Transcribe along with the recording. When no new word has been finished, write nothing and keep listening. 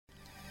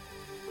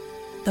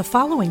The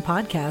following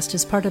podcast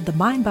is part of the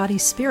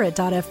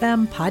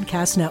MindBodySpirit.fm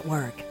podcast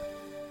network.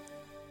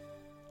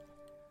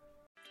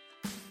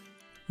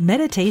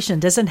 Meditation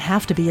doesn't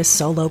have to be a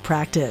solo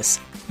practice.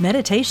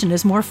 Meditation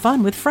is more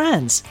fun with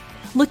friends.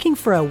 Looking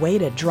for a way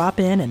to drop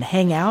in and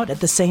hang out at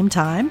the same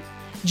time?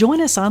 Join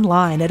us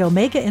online at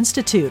Omega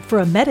Institute for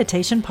a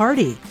meditation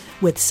party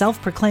with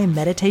self-proclaimed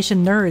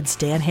meditation nerds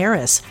Dan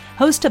Harris,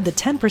 host of the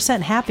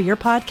 10% Happier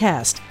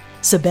podcast,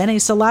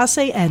 Sebene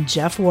Selassie, and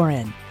Jeff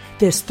Warren.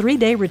 This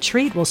 3-day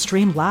retreat will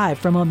stream live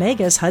from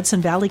Omega's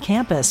Hudson Valley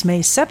campus May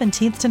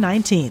 17th to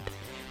 19th.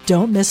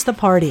 Don't miss the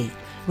party.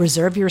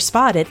 Reserve your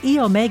spot at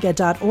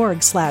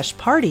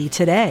eomega.org/party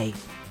today.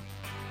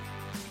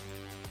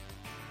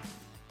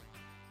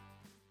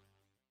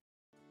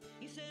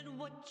 He said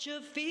what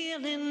you're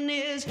feeling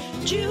is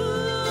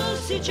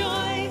juicy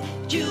joy,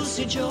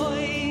 juicy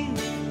joy.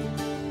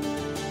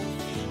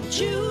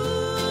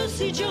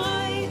 Juicy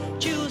joy,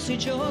 juicy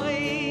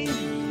joy.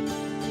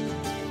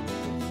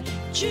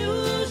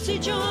 Juicy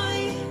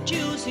joy,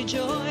 juicy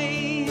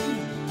joy.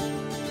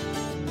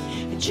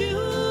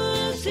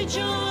 Juicy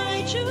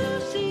joy,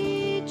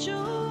 juicy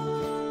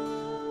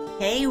joy.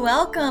 Hey,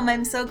 welcome.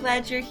 I'm so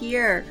glad you're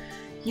here.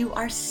 You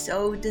are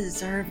so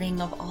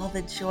deserving of all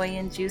the joy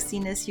and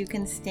juiciness you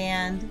can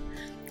stand.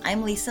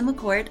 I'm Lisa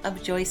McCourt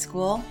of Joy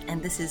School,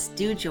 and this is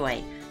Do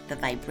Joy, the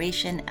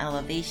Vibration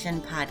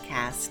Elevation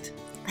podcast.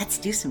 Let's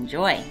do some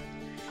joy.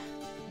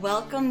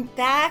 Welcome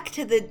back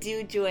to the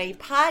Do Joy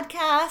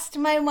podcast,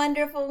 my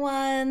wonderful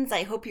ones.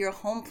 I hope your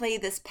home play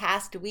this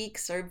past week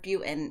served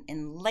you in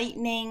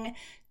enlightening,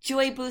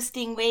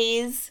 joy-boosting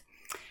ways.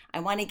 I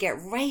want to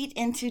get right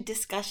into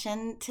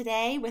discussion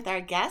today with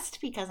our guest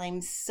because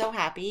I'm so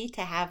happy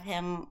to have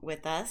him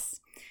with us.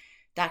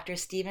 Dr.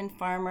 Stephen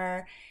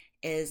Farmer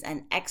is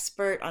an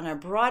expert on a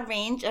broad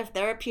range of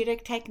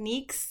therapeutic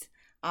techniques,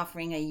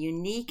 offering a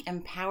unique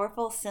and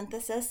powerful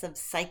synthesis of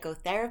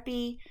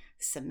psychotherapy,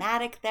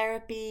 somatic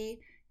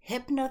therapy,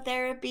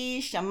 hypnotherapy,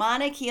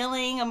 shamanic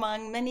healing,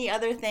 among many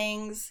other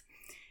things.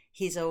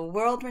 He's a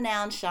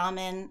world-renowned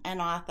shaman and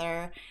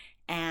author,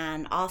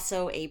 and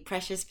also a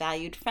precious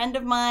valued friend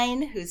of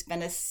mine who's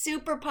been a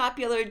super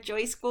popular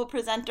Joy School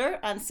presenter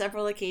on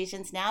several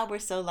occasions now. We're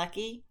so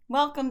lucky.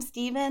 Welcome,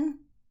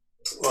 Stephen.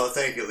 Well,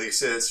 thank you,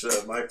 Lisa. It's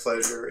my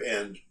pleasure,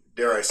 and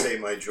dare I say,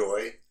 my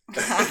joy.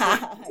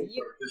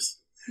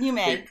 You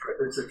may. Be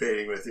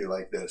participating with you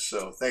like this.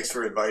 So thanks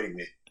for inviting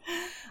me.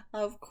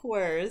 Of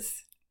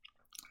course.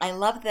 I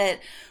love that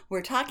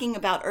we're talking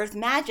about earth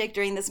magic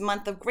during this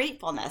month of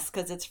gratefulness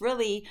because it's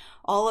really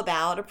all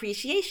about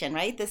appreciation,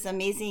 right? This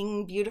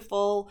amazing,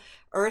 beautiful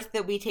earth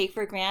that we take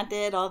for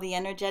granted, all the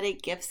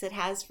energetic gifts it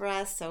has for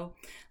us. So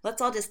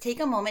let's all just take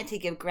a moment to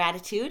give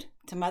gratitude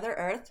to Mother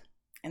Earth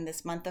in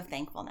this month of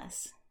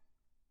thankfulness.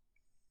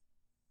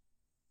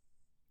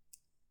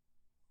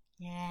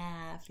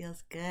 Yeah,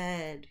 feels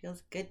good.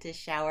 Feels good to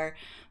shower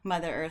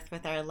Mother Earth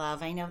with our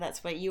love. I know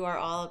that's what you are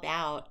all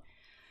about.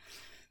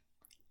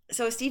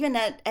 So, Stephen,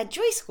 at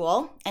Joy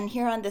School and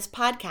here on this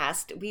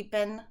podcast, we've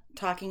been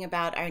talking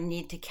about our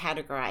need to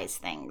categorize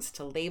things,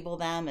 to label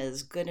them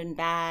as good and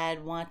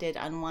bad, wanted,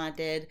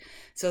 unwanted,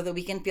 so that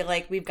we can feel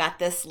like we've got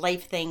this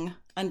life thing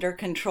under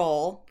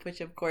control,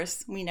 which of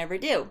course we never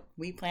do.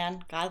 We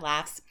plan, God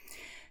laughs.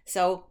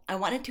 So I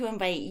wanted to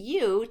invite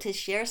you to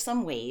share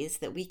some ways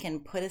that we can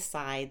put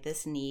aside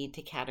this need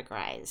to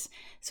categorize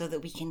so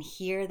that we can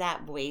hear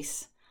that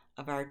voice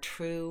of our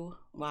true,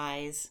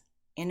 wise,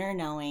 inner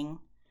knowing,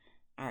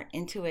 our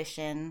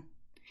intuition,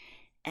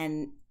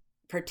 and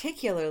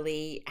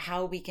particularly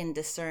how we can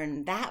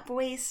discern that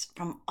voice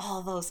from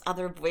all those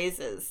other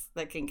voices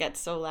that can get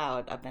so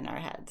loud up in our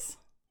heads.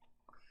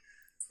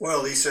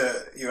 Well,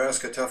 Lisa, you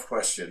ask a tough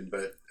question,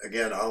 but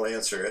again, I'll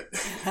answer it.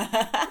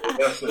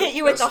 Hit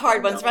you with the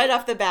hard ones right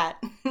off the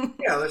bat.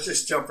 Yeah, let's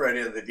just jump right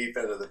into the deep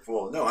end of the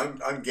pool. No,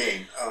 I'm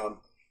game.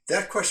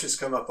 That question's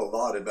come up a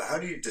lot about how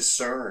do you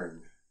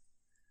discern,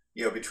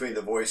 between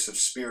the voice of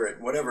spirit,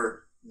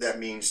 whatever that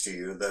means to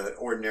you, the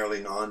ordinarily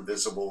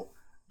non-visible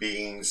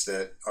beings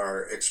that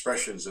are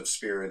expressions of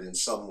spirit in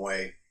some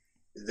way,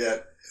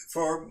 that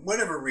for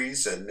whatever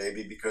reason,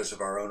 maybe because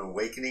of our own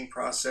awakening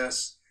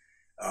process,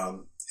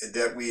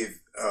 that we've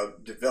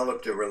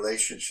developed a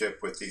relationship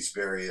with these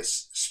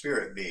various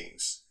spirit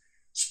beings,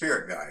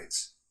 spirit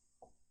guides.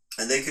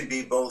 And they can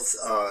be both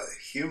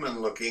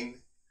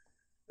human-looking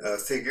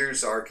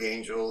figures,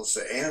 archangels,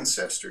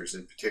 ancestors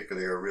in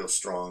particular are real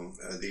strong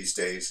these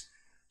days.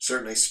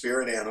 Certainly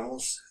spirit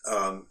animals,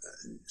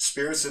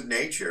 spirits of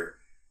nature.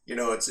 I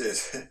don't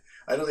think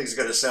it's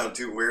going to sound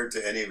too weird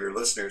to any of your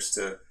listeners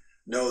to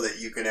know that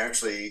you can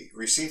actually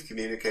receive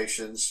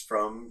communications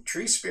from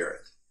tree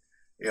spirit.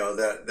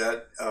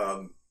 That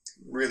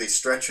really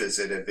stretches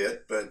it a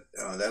bit, but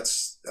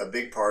that's a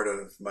big part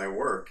of my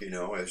work,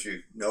 as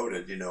you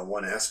noted,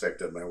 one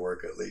aspect of my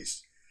work at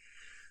least.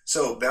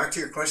 So back to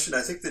your question,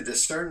 I think the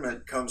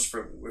discernment comes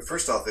from,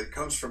 first off, it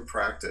comes from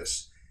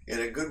practice. And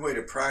a good way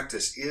to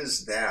practice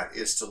is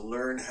to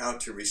learn how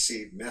to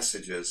receive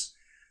messages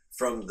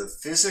from the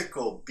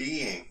physical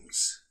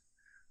beings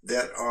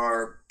that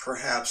are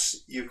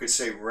perhaps, you could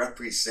say,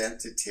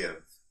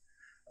 representative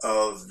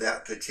of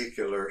that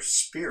particular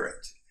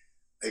spirit.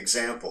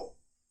 Example,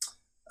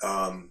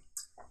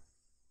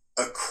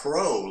 a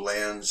crow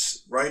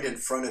lands right in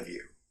front of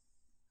you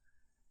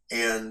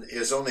and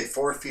is only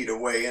 4 feet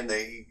away, and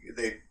they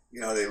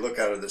look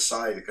out of the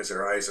side because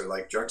their eyes are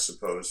like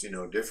juxtaposed,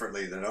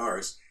 differently than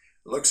ours.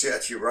 Looks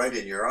at you right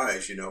in your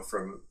eyes,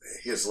 from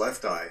his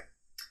left eye.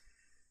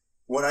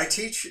 What I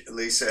teach,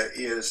 Lisa,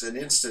 is an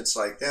instance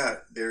like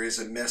that. There is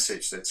a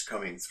message that's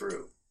coming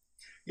through.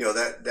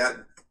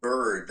 That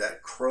bird,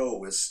 that crow,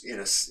 was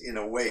in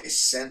a way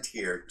sent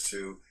here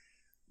to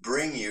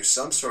bring you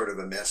some sort of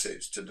a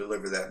message, to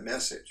deliver that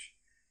message.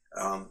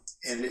 And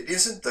it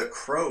isn't the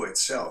crow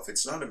itself.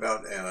 It's not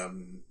about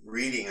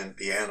reading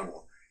the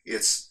animal.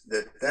 It's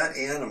that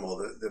animal,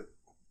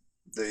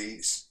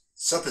 the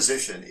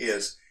supposition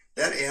is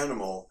that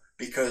animal,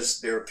 because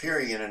they're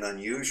appearing in an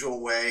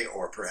unusual way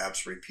or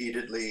perhaps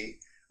repeatedly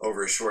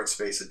over a short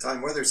space of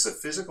time, whether it's the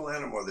physical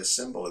animal or the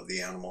symbol of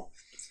the animal,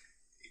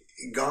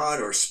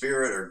 God or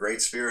spirit or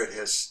great spirit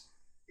has,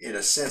 in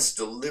a sense,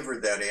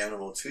 delivered that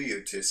animal to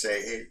you to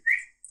say, hey,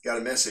 got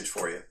a message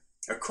for you,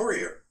 a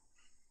courier.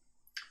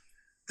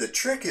 The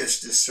trick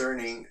is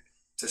discerning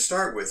to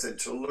start with and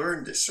to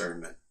learn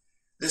discernment.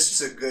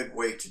 This is a good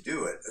way to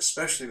do it,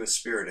 especially with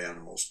spirit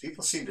animals.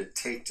 People seem to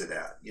take to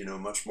that,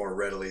 much more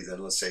readily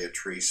than, let's say, a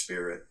tree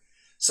spirit.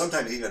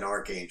 Sometimes even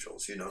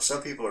archangels.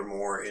 Some people are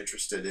more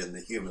interested in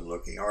the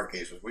human-looking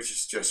archangels, which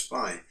is just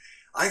fine.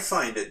 I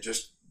find it,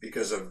 just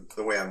because of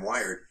the way I'm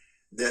wired,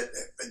 that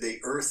the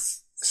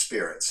earth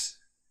spirits,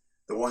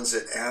 the ones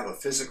that have a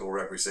physical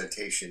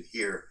representation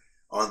here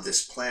on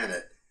this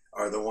planet,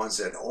 are the ones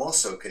that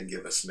also can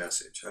give us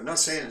message. I'm not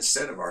saying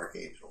instead of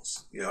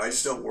archangels. I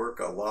just don't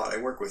work a lot.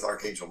 I work with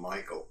Archangel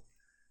Michael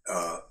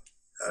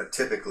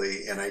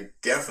typically, and I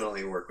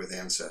definitely work with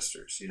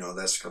ancestors.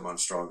 That's come on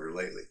stronger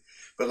lately.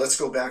 But let's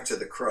go back to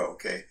the crow,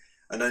 okay?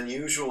 An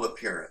unusual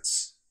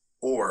appearance,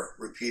 or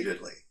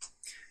repeatedly.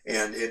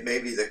 And it may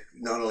be that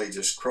not only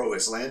just crow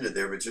has landed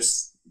there, but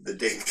just the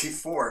day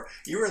before,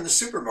 you were in the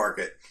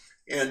supermarket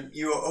and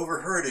you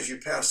overheard, as you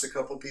passed a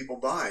couple people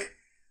by,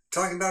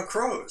 talking about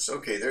crows.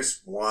 Okay,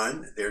 there's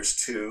one, there's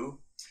two.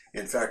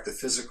 In fact, the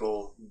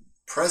physical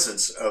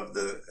presence of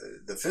the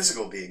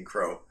physical being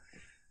crow.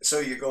 So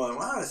you're going,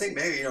 wow, I think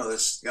maybe,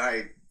 this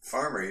guy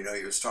farmer,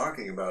 he was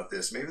talking about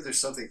this. Maybe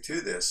there's something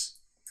to this.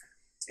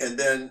 And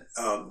then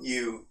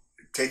you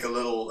take a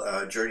little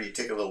journey, you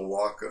take a little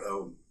walk,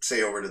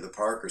 say over to the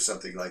park or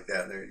something like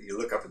that. And there, you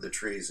look up at the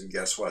trees and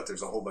guess what?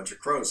 There's a whole bunch of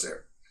crows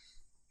there.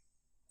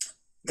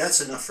 That's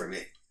enough for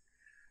me.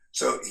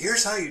 So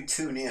here's how you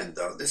tune in,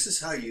 though. This is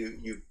how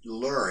you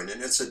learn,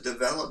 and it's a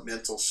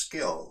developmental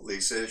skill,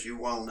 Lisa, as you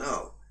well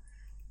know.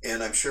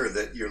 And I'm sure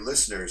that your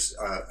listeners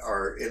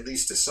are at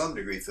least to some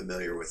degree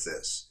familiar with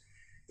this.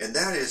 And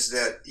that is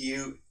that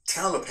you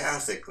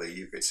telepathically,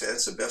 you could say,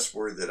 that's the best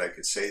word that I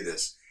could say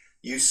this,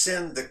 you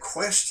send the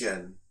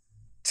question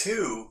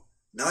to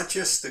not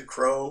just the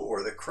crow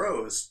or the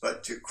crows,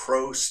 but to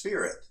crow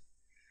spirit.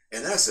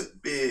 And that's a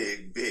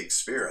big, big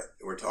spirit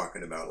we're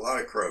talking about. A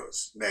lot of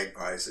crows,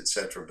 magpies,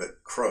 etc.,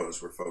 but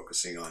crows we're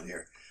focusing on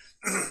here.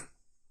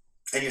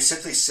 And you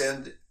simply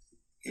send,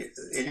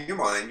 in your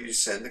mind, you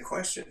send the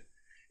question.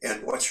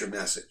 And what's your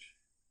message?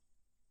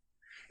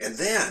 And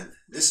then,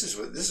 this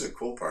is a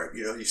cool part,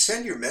 you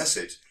send your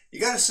message. You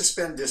got to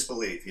suspend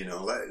disbelief,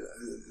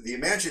 The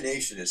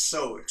imagination is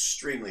so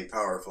extremely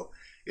powerful.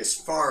 It's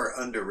far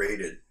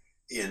underrated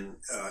in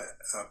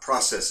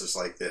processes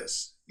like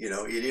this.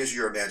 It is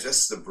your imagination.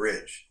 That's the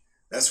bridge.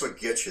 That's what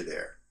gets you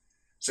there.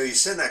 So you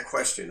send that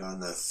question on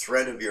the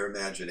thread of your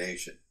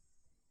imagination.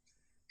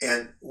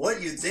 And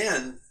what you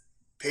then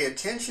pay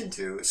attention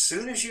to, as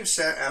soon as you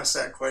ask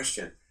that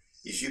question,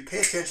 is you pay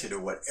attention to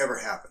whatever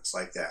happens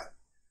like that.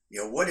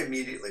 What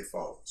immediately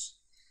follows.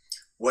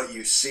 What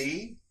you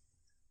see,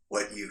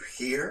 what you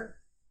hear,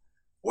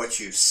 what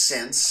you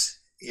sense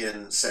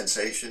in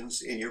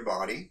sensations in your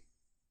body,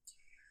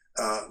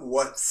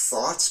 what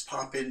thoughts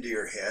pop into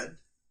your head.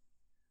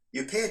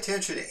 You pay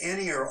attention to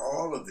any or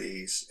all of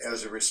these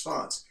as a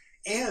response.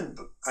 And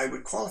I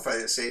would qualify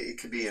that, say it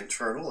could be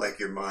internal, like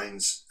your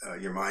mind's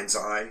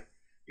eye,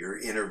 your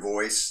inner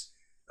voice,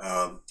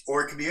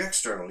 or it could be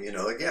external.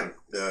 Again,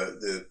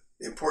 the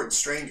important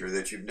stranger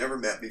that you've never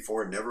met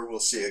before, never will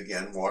see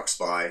again, walks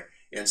by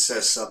and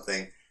says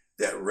something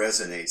that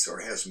resonates or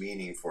has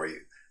meaning for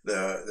you.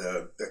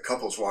 The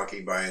couple's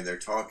walking by and they're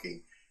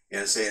talking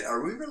and saying,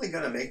 are we really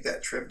going to make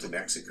that trip to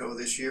Mexico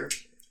this year?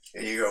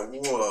 And you go,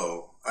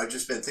 whoa, I've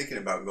just been thinking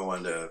about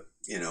going to,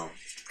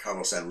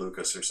 Cabo San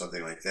Lucas or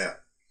something like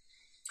that.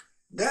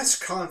 That's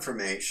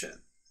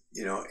confirmation,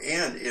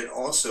 and it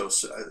also,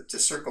 to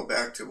circle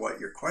back to what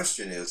your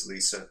question is,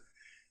 Lisa,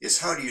 is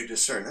how do you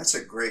discern? That's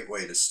a great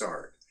way to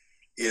start,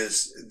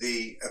 is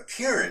the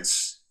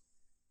appearance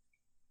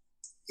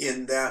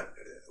in that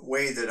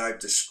way that I've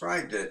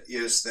described it,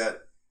 is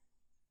that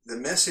the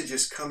message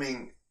is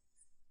coming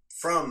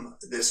from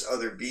this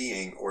other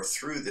being or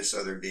through this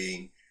other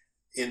being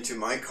into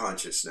my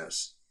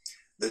consciousness.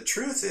 The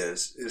truth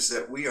is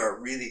that we are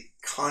really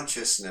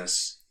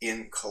consciousness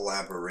in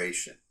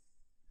collaboration.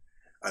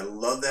 I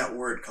love that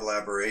word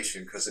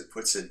collaboration because it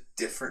puts a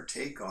different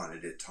take on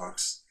it. It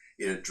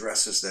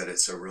addresses that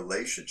it's a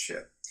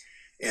relationship.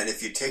 And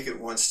if you take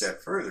it one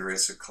step further,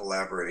 it's a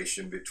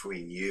collaboration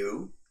between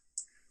you,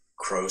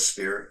 crow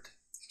spirit,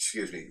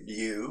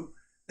 you,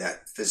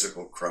 that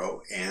physical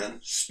crow, and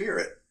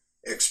spirit,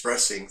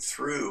 expressing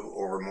through,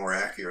 or more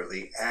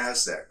accurately,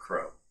 as that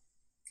crow.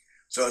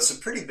 So it's a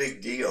pretty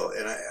big deal.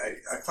 And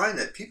I find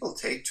that people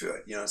take to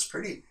it.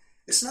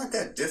 It's not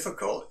that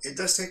difficult. It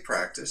does take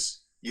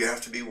practice. You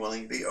have to be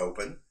willing to be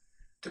open,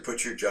 to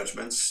put your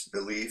judgments,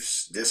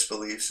 beliefs,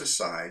 disbeliefs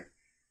aside.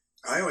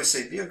 I always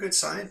say, be a good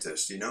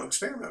scientist,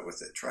 experiment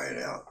with it, try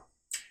it out.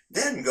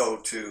 Then go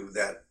to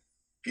that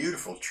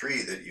beautiful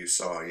tree that you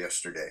saw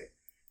yesterday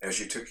as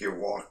you took your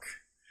walk,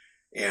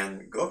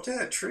 and go up to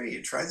that tree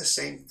and try the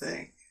same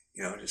thing.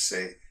 Just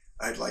say,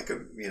 I'd like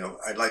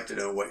to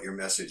know what your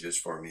message is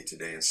for me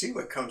today, and see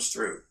what comes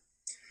through.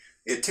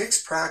 It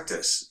takes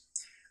practice.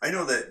 I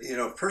know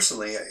that,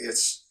 personally,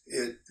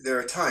 there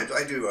are times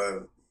I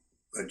do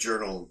a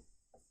journal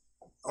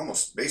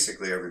almost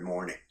basically every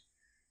morning.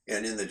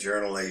 And in the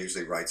journal, I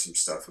usually write some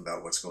stuff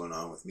about what's going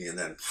on with me. And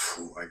then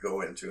I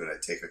go into it. I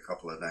take a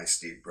couple of nice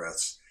deep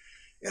breaths,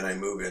 and I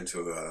move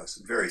into a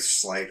very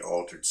slight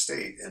altered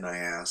state. And I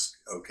ask,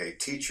 okay,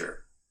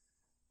 teacher,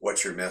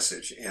 what's your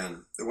message?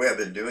 And the way I've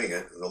been doing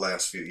it the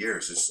last few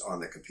years is on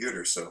the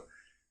computer. So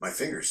my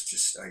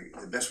fingers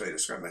the best way to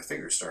describe my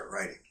fingers start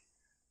writing.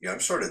 I'm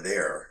sort of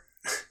there.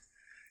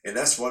 And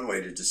that's one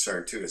way to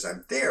discern too, is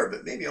I'm there,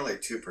 but maybe only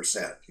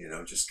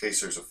 2%, just in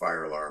case there's a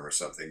fire alarm or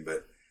something.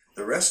 But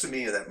the rest of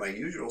me, that my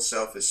usual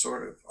self, is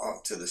sort of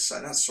off to the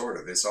side,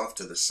 it's off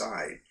to the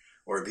side,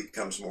 or it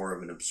becomes more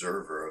of an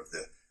observer of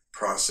the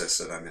process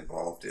that I'm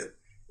involved in,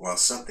 while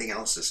something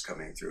else is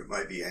coming through. It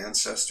might be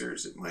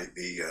ancestors, it might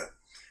be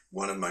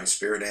one of my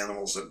spirit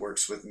animals that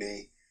works with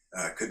me,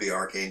 it could be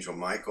Archangel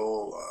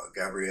Michael,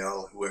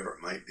 Gabrielle, whoever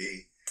it might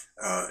be.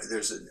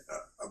 There's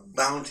a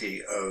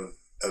bounty of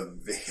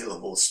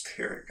available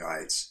spirit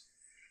guides.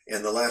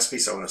 And the last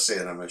piece I want to say,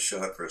 and I'm going to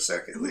shut up for a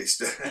second, at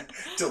least,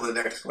 till the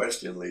next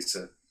question,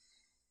 Lisa.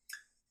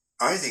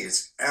 I think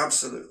it's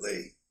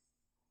absolutely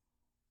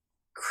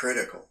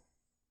critical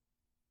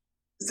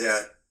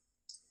that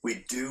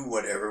we do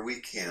whatever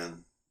we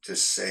can to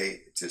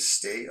stay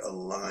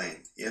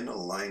in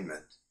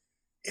alignment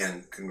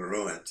and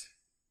congruent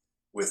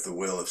with the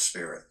will of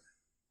spirit.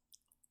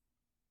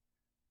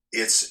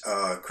 It's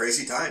a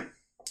crazy time.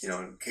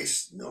 In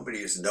case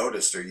nobody has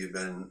noticed, or you've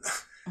been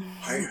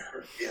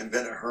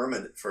been a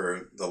hermit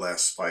for the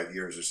last 5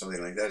 years or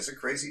something like that, it's a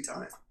crazy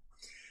time.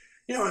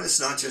 And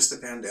it's not just the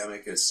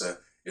pandemic, it's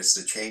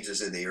the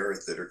changes in the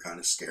earth that are kind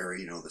of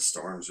scary. The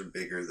storms are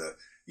bigger. The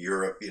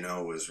Europe,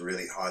 was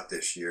really hot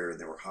this year, and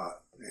there were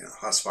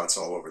hot spots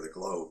all over the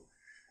globe.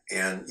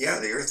 And yeah,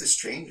 the earth is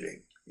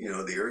changing.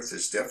 The earth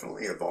is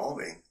definitely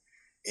evolving.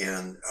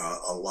 And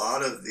a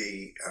lot of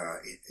the,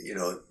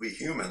 we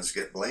humans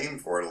get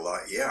blamed for it a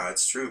lot. Yeah,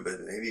 it's true, but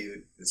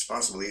maybe it's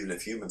possible even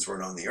if humans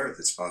weren't on the earth,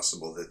 it's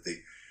possible that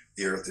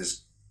the earth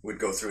would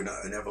go through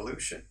an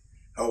evolution.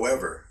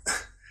 However,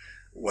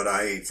 what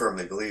I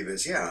firmly believe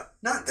is,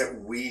 not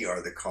that we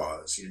are the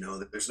cause,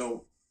 that there's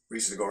no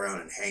reason to go around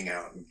and hang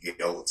out in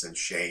guilt and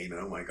shame and,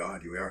 oh my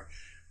God, you are.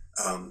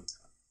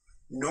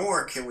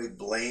 Nor can we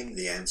blame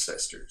the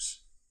ancestors.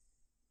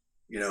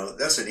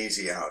 That's an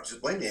easy out.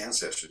 Just blame the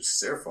ancestors. It's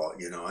their fault.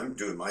 I'm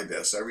doing my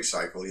best. I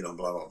recycle,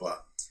 blah, blah, blah.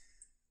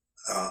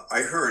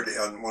 I heard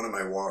on one of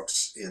my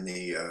walks in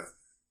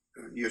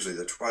usually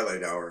the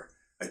twilight hour,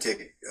 I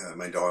take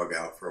my dog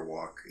out for a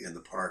walk in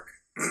the park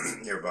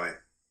nearby.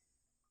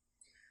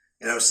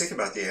 And I was thinking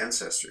about the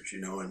ancestors,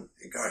 and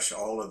gosh,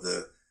 all of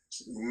the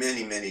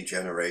many, many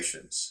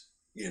generations,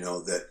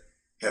 that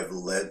have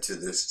led to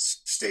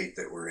this state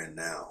that we're in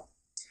now.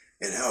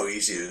 And how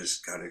easy it is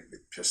to kind of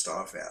get pissed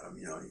off at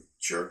them,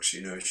 jerks,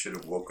 should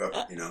have woke up,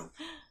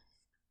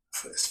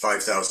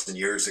 5,000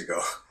 years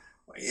ago.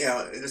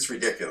 Yeah, it's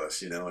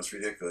ridiculous, it's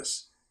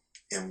ridiculous.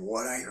 And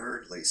what I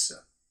heard,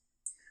 Lisa,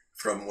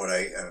 from what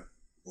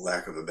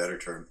lack of a better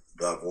term,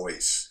 the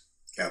voice,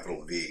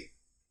 capital V,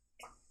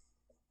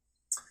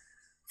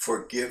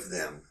 forgive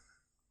them,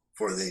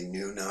 for they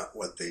knew not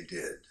what they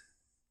did.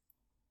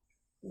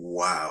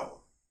 Wow.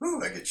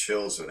 Ooh, I get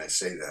chills when I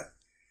say that.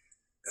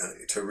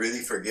 To really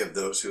forgive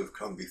those who have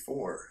come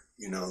before.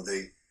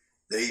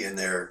 They in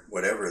their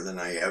whatever, the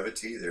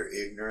naivety, their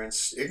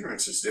ignorance.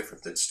 Ignorance is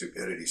different than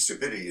stupidity.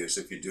 Stupidity is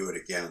if you do it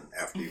again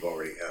after you've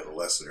already had a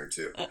lesson or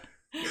two.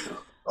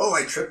 Oh,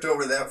 I tripped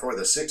over that for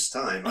the 6th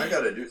time. I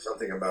got to do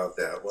something about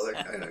that. Well,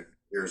 that kind of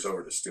veers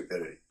over to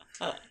stupidity.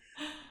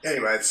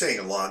 Anyway, I'm saying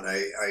a lot, and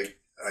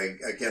I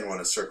again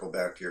want to circle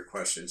back to your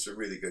question. It's a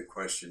really good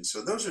question.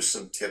 So those are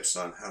some tips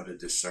on how to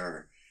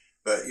discern.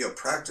 But,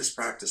 practice,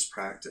 practice,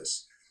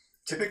 practice.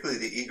 Typically,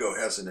 the ego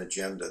has an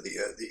agenda.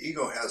 The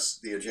ego has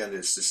the agenda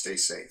is to stay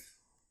safe,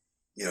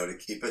 to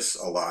keep us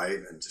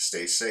alive and to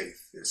stay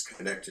safe. It's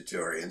connected to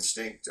our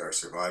instinct, our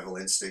survival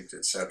instinct,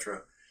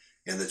 etc.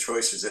 And the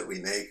choices that we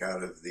make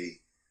out of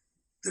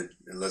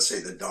let's say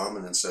the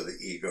dominance of the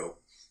ego,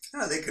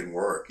 they can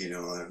work,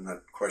 I'm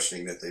not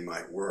questioning that they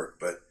might work,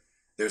 but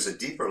there's a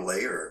deeper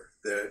layer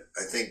that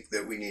I think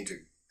that we need to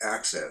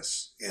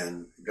access.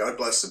 And God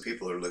bless the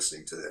people who are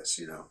listening to this,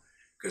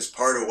 because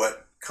part of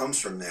what comes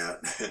from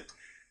that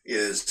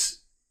is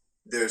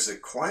there's a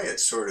quiet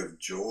sort of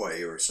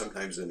joy, or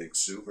sometimes an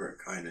exuberant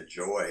kind of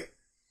joy,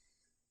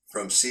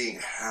 from seeing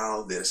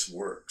how this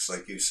works.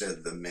 Like you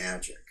said, the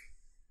magic,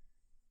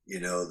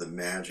 the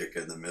magic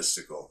and the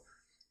mystical.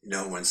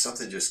 When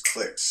something just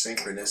clicks,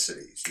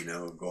 synchronicities,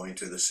 going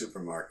to the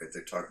supermarket,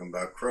 they're talking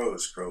about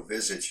crows, crow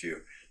visits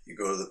you. You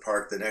go to the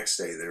park the next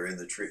day, they're in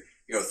the tree.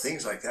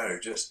 Things like that are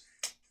just,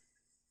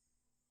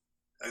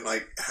 I'm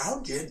like,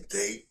 how did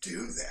they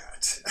do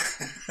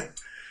that?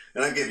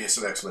 And I'm giving you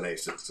some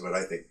explanations to what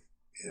I think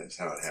is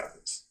how it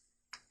happens.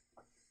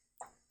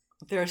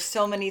 There are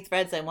so many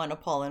threads I want to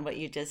pull in what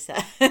you just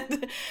said. I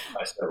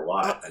said a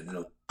lot. I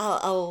know.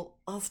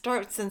 I'll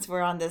start, since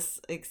we're on this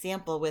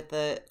example with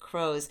the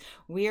crows.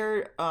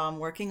 We're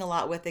working a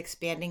lot with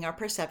expanding our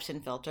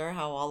perception filter,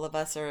 how all of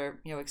us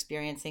are,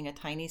 experiencing a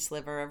tiny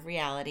sliver of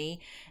reality.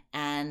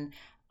 And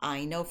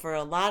I know for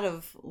a lot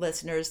of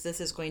listeners,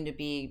 this is going to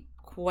be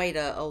quite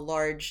a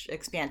large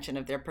expansion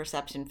of their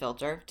perception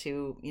filter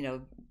to,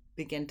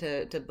 begin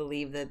to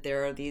believe that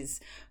there are these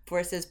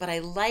forces. But I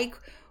like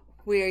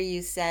where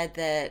you said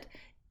that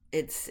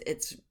it's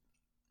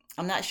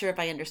I'm not sure if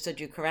I understood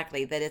you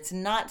correctly, that it's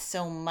not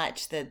so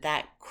much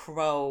that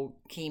crow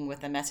came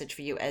with a message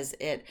for you as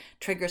it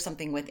triggers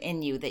something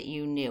within you that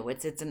you knew.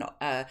 It's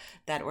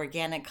that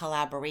organic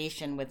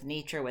collaboration with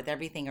nature, with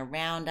everything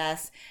around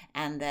us,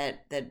 and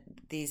that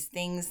these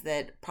things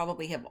that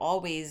probably have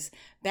always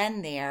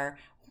been there,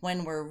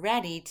 when we're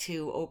ready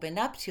to open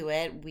up to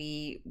it,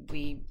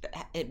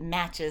 it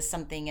matches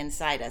something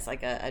inside us,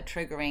 like a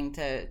triggering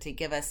to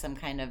give us some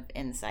kind of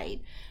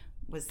insight.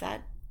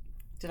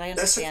 Did I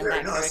understand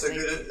that correctly?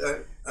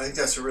 I think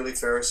that's a really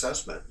fair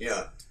assessment.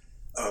 Yeah.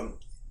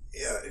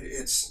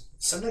 It's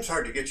sometimes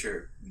hard to get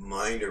your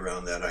mind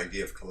around that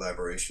idea of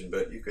collaboration,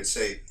 but you could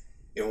say,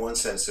 in one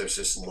sense, there's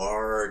this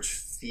large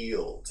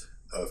field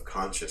of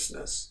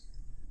consciousness.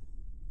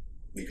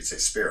 You could say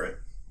spirit,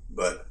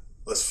 but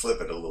let's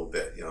flip it a little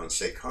bit, and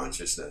say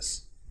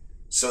consciousness,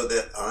 so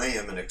that I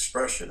am an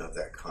expression of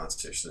that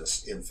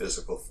consciousness in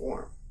physical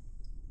form.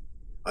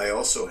 I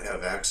also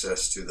have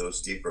access to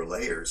those deeper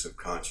layers of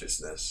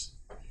consciousness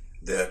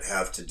that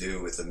have to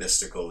do with the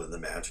mystical and the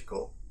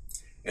magical.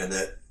 And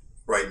that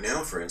right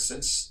now, for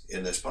instance,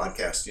 in this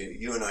podcast,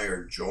 you and I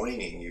are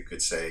joining, you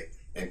could say,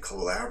 and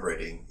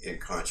collaborating in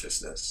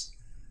consciousness.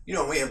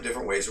 We have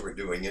different ways that we're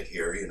doing it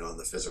here, in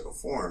the physical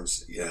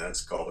forms.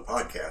 It's called a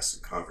podcast,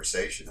 a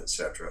conversation,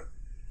 etc.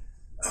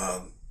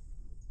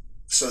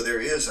 So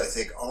there is, I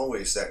think,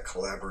 always that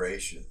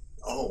collaboration,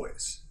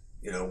 always,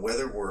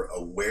 whether we're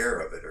aware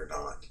of it or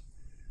not,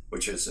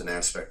 which is an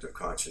aspect of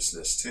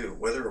consciousness too.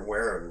 Whether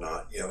aware or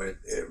not,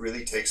 it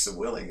really takes the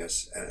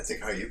willingness, and I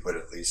think how you put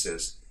it, Lisa,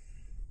 is,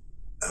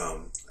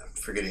 I'm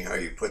forgetting how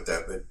you put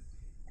that, but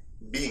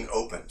being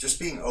open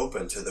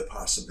to the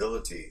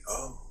possibility.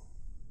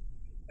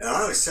 And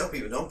I always tell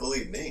people, don't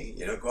believe me,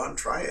 go out and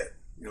try it,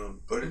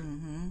 put it,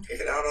 take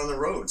it out on the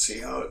road, see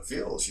how it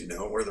feels,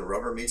 where the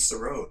rubber meets the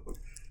road,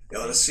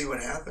 let's see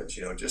what happens,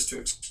 just to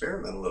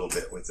experiment a little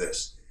bit with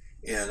this.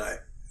 And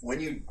when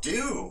you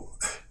do,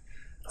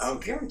 I'll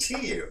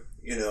guarantee you,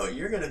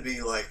 you're going to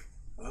be like,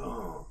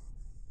 oh,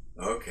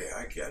 okay,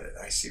 I get it.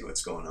 I see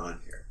what's going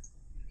on here.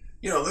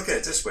 Look at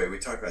it this way. We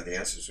talk about the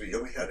answers. We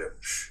had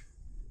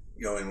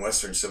to, in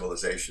Western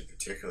civilization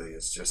particularly,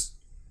 it's just,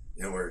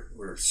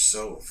 we're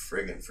so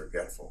friggin'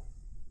 forgetful,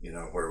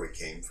 where we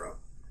came from.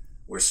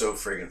 We're so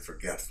friggin'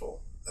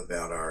 forgetful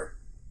about our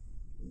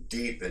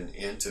deep and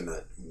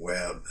intimate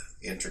web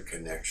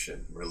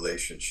interconnection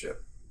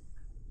relationship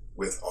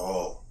with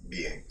all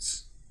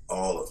beings,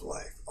 all of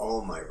life,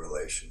 all my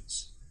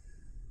relations.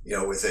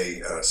 With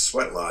a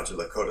sweat lodge, a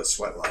Lakota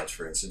sweat lodge,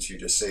 for instance, you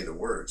just say the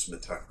words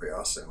Mita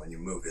Kriya. When you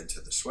move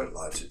into the sweat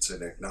lodge, it's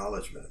an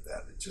acknowledgement of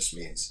that. It just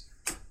means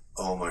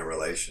all my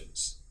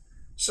relations.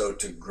 So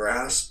to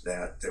grasp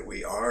that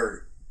we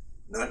are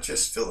not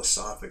just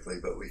philosophically,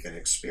 but we can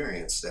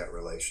experience that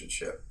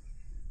relationship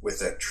with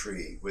that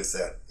tree, with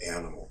that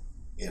animal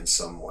in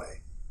some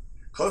way.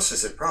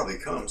 Closest it probably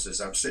comes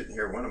is I'm sitting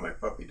here, one of my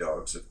puppy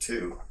dogs of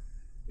 2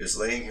 is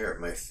laying here at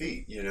my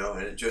feet,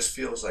 and it just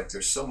feels like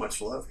there's so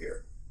much love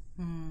here,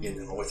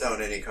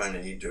 without any kind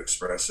of need to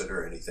express it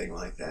or anything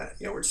like that.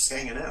 We're just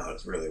hanging out.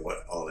 It's really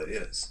what all it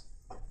is.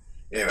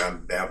 Anyway,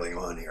 I'm babbling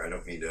on here. I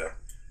don't mean to,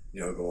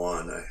 go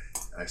on.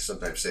 I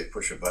sometimes say,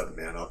 push a button,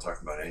 man. I'll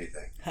talk about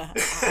anything.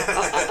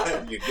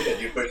 You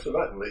did. You pushed the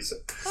button, Lisa.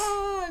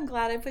 Oh, I'm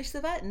glad I pushed the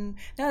button.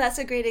 No, that's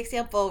a great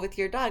example with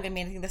your dog. I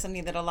mean, I think that's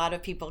something that a lot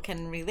of people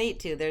can relate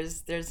to.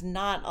 There's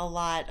not a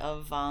lot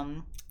of,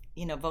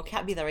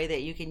 vocabulary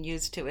that you can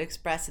use to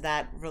express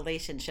that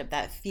relationship,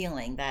 that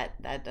feeling, that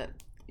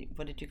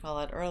what did you call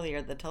it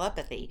earlier, the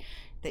telepathy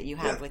that you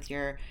have with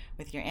your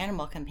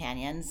animal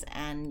companions,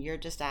 and you're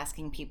just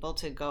asking people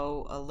to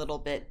go a little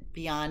bit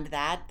beyond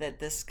that, that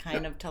this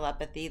kind of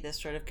telepathy,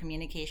 this sort of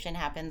communication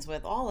happens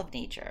with all of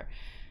nature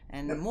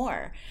and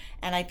more.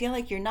 And I feel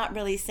like you're not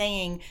really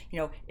saying,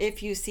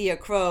 if you see a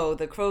crow,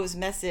 the crow's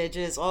message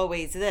is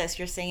always this.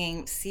 You're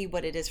saying, see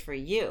what it is for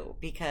you,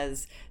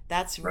 because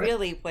that's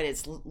really what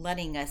it's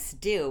letting us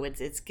do.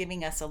 It's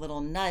giving us a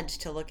little nudge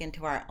to look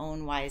into our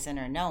own wise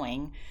inner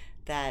knowing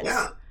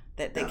that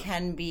that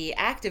can be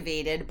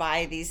activated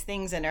by these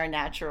things in our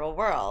natural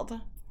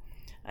world.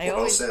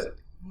 Well said.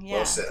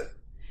 Well said.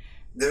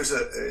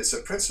 It's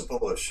a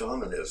principle of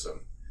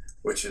shamanism,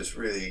 which has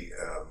really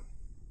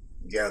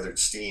gathered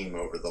steam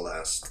over the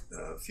last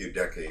few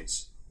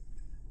decades,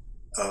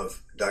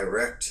 of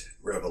direct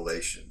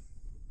revelation.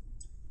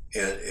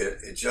 And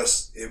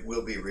it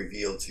will be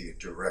revealed to you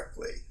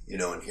directly,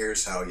 and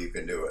here's how you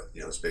can do it.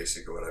 It's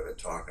basically what I've been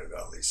talking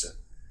about, Lisa.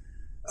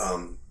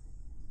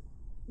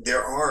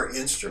 There are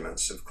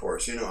instruments, of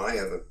course. I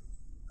have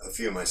a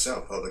few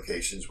myself,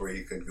 publications where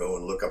you can go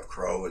and look up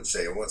crow and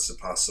say, what's the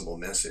possible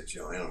message?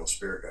 Animal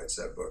Spirit Guides,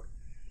 that book,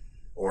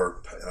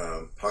 or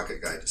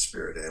Pocket Guide to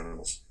Spirit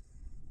Animals.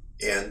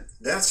 And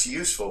that's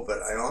useful,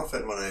 but I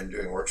often, when I'm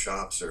doing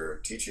workshops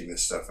or teaching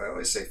this stuff, I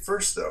always say,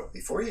 first though,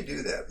 before you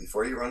do that,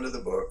 before you run to the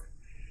book,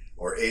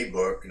 or a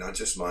book, not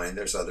just mine,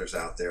 there's others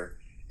out there,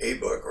 a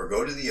book, or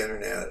go to the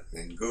internet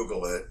and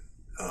Google it,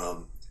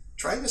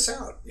 try this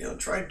out,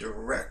 try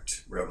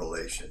direct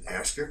revelation.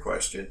 Ask your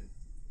question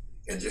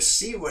and just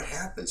see what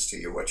happens to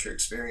you, what your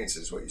experience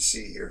is, what you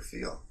see, hear,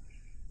 feel.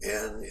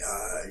 And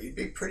you'd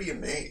be pretty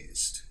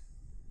amazed.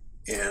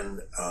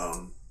 And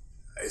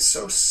it's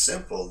so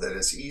simple that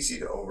it's easy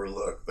to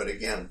overlook. But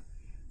again,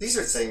 these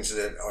are things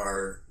that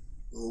our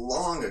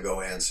long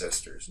ago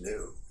ancestors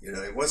knew.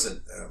 It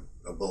wasn't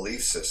a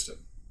belief system.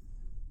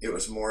 It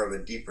was more of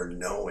a deeper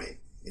knowing,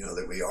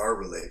 that we are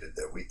related,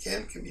 that we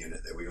can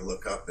communicate, that we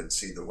look up and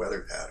see the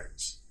weather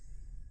patterns.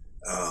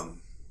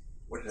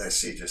 What did I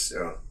see just,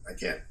 I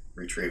can't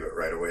retrieve it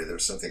right away. There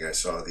was something I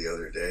saw the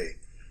other day.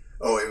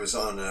 Oh, it was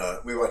on,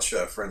 we watch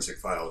Forensic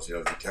Files,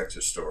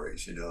 detective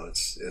stories,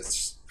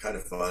 it's kind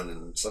of fun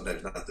and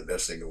sometimes not the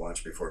best thing to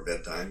watch before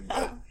bedtime.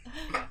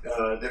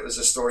 But there was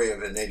a story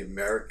of a Native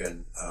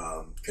American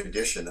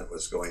condition that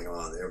was going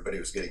on. Everybody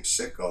was getting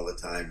sick all the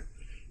time.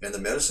 And the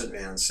medicine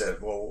man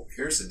said, well,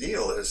 here's the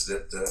deal, is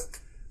that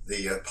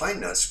the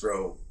pine nuts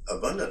grow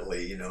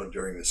abundantly,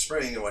 during the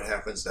spring. And what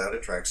happens, that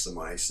attracts the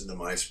mice, and the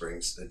mice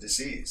brings the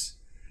disease.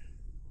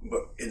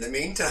 But in the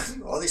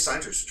meantime, all these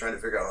scientists are trying to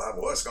figure out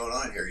what's going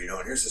on here,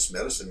 and here's this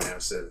medicine man who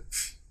said,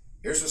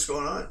 here's what's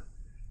going on.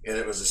 And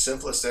it was the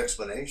simplest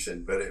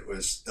explanation, but it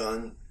was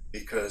done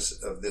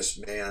because of this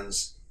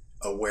man's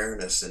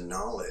awareness and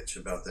knowledge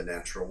about the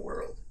natural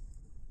world.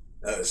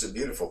 It's a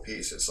beautiful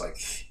piece. It's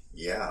like,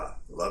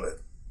 love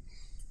it.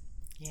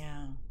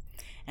 Yeah.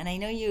 And I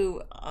know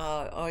you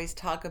always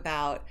talk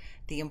about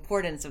the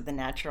importance of the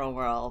natural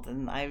world,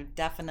 and I've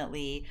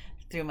definitely,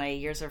 through my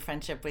years of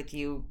friendship with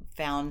you,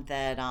 found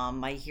that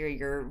I hear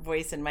your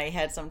voice in my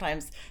head.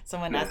 Sometimes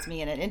someone asked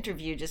me in an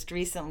interview just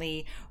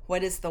recently,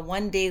 what is the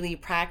one daily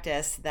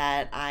practice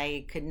that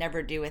I could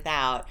never do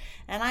without?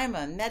 And I'm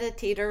a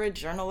meditator, a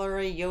journaler,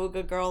 a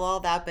yoga girl, all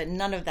that, but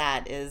none of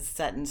that is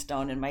set in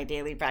stone in my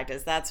daily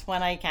practice. That's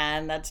when I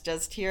can, that's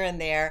just here and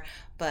there,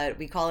 but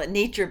we call it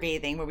nature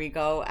bathing, where we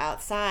go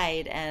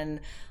outside. And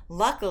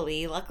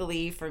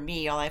luckily for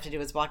me, all I have to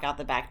do is walk out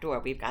the back door.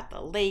 We've got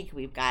the lake,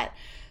 we've got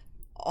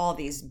all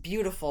these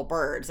beautiful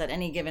birds. At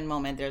any given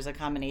moment, there's a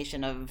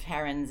combination of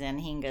herons,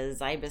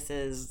 anhingas,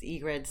 ibises,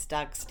 egrets,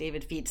 ducks.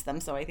 David feeds them,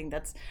 so I think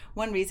that's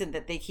one reason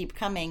that they keep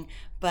coming.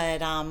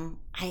 But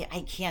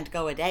I can't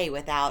go a day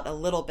without a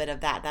little bit of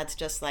that. That's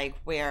just like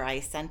where I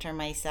center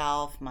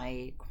myself,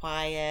 my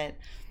quiet.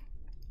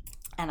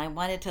 And I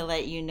wanted to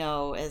let you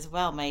know as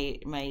well,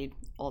 my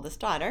oldest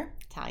daughter,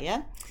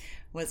 Talia,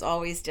 was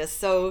always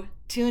just so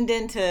tuned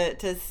into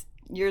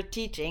your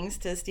teachings,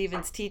 to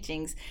Stephen's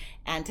teachings,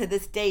 and to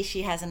this day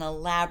she has an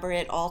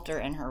elaborate altar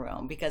in her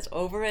room, because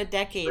over a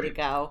decade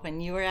ago, when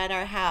you were at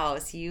our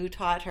house, you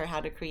taught her how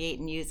to create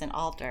and use an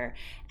altar,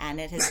 and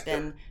it has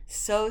been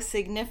so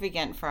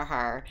significant for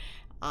her.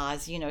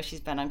 As you know, she's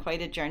been on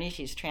quite a journey.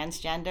 She's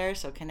transgender,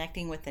 so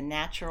connecting with the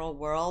natural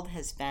world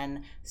has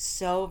been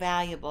so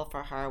valuable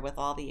for her, with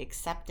all the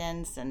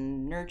acceptance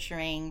and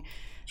nurturing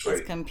as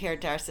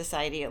compared to our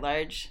society at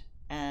large.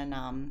 And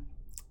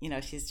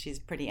she's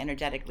pretty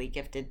energetically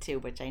gifted too,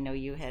 which I know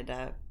you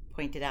had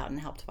pointed out and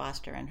helped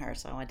foster in her.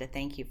 So I wanted to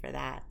thank you for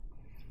that.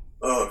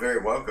 Oh,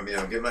 very welcome.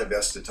 Give my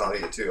best to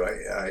Talia too.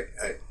 I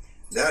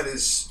that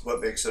is what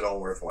makes it all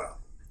worthwhile.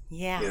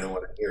 Yeah.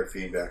 When I hear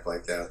feedback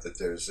like that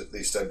there's, at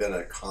least I've been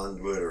a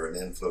conduit or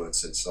an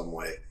influence in some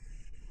way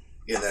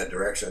in that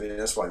direction. I mean,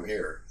 that's why I'm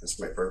here. That's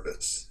my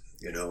purpose.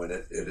 And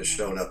it has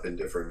shown up in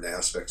different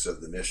aspects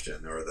of the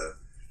mission,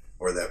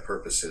 or that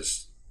purpose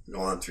has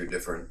gone through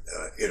different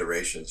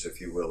iterations, if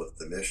you will, of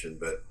the mission,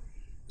 but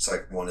it's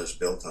like one is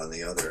built on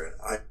the other.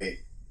 And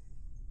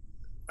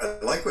I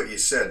like what you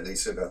said,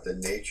 Lisa, about the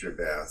nature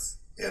bath.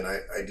 And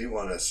I do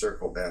want to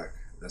circle back,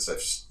 as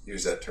I've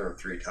used that term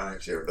 3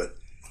 times here, but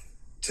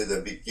to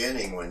the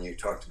beginning when you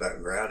talked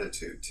about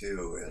gratitude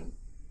too, and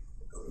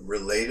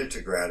related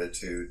to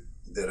gratitude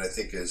that I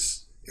think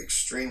is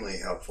extremely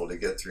helpful to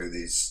get through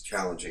these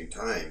challenging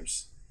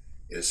times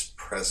is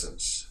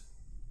presence.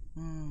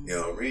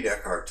 Read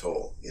Eckhart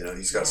Tolle.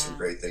 He's got some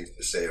great things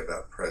to say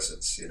about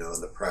presence, and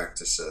the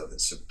practice of,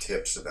 and some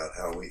tips about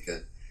how we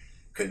can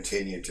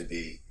continue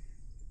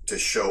to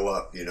show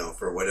up,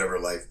 for whatever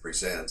life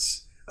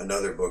presents.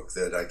 Another book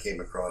that I came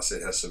across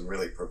that has some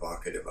really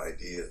provocative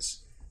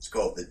ideas. It's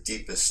called The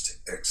Deepest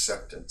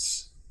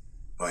Acceptance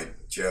by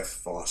Jeff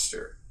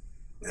Foster.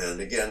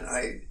 And again,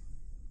 I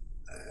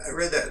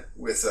read that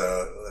with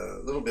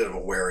a little bit of a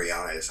wary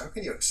eye. How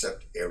can you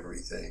accept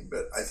everything?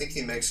 But I think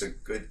he makes a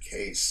good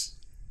case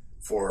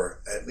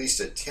for at least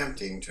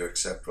attempting to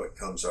accept what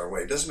comes our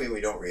way. It doesn't mean we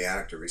don't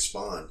react or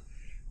respond,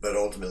 but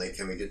ultimately,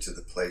 can we get to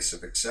the place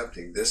of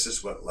accepting this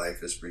is what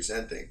life is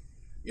presenting?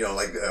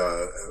 Like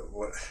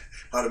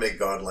how to make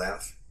God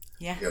laugh.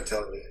 Yeah.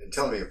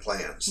 Tell me your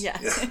plans. Yeah.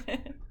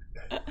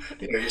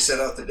 You set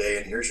out the day,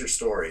 and here's your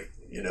story.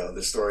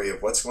 The story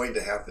of what's going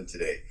to happen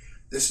today.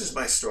 This is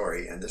my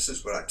story, and this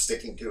is what I'm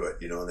sticking to it.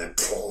 And then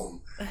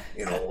boom,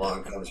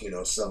 along comes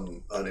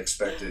some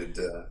unexpected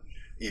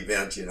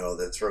event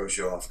that throws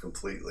you off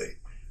completely.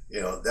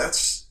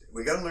 That's,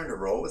 we got to learn to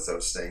roll with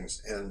those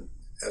things, and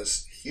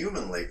as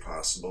humanly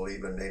possible,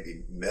 even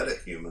maybe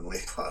meta-humanly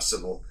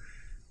possible,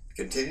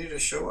 continue to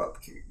show up,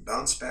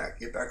 bounce back,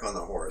 get back on the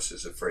horse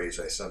is a phrase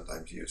I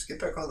sometimes use. Get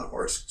back on the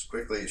horse as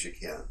quickly as you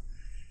can.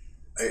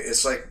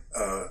 It's like,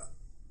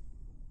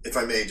 if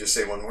I may just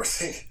say one more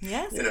thing.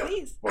 Yes,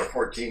 please. Or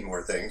 14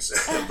 more things,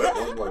 but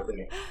one more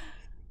thing.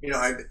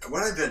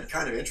 What I've been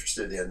kind of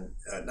interested in,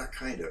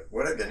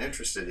 what I've been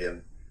interested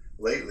in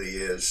lately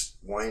is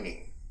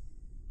whining.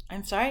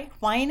 I'm sorry,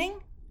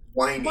 whining?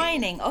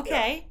 Whining,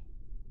 okay.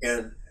 Yeah.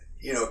 And,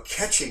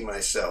 catching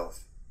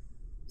myself,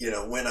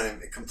 when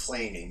I'm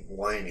complaining,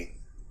 whining,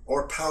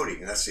 or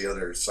pouting. That's the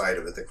other side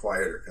of it, the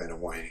quieter kind of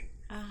whining.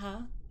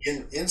 Uh-huh.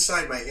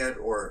 Inside my head,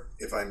 or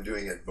if I'm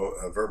doing it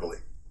verbally.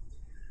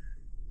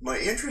 My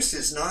interest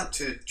is not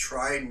to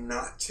try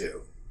not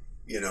to,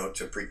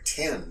 to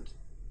pretend.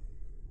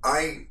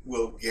 I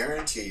will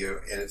guarantee you,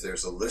 and if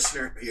there's a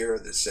listener here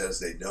that says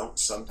they don't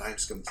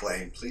sometimes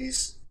complain,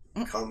 please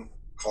come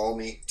call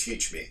me,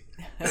 teach me.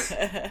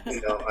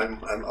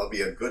 I'll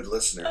be a good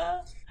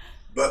listener.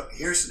 But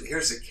here's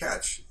the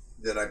catch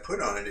that I put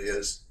on it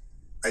is,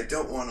 I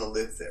don't want to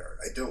live there.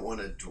 I don't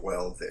want to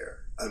dwell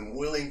there. I'm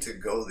willing to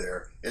go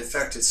there. In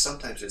fact,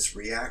 sometimes it's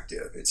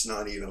reactive. It's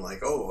not even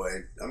like,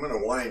 I'm going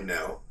to whine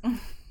now. No,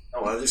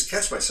 I'll just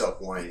catch myself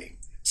whining.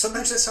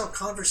 Sometimes that's how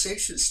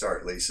conversations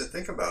start, Lisa.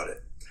 Think about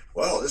it.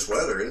 Well, this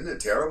weather, isn't it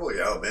terrible?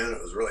 Yeah, man,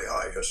 it was really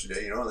hot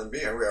yesterday. And then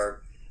here we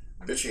are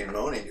bitching and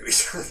moaning to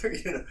each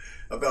other,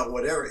 about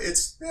whatever.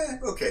 It's,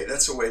 okay,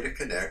 that's a way to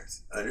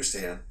connect. I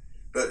understand.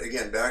 But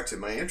again, back to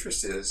my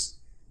interest is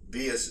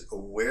be as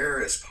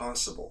aware as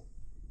possible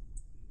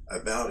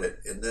about it,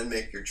 and then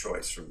make your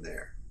choice from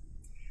there.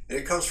 And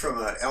it comes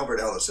from Albert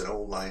Ellis, an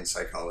old line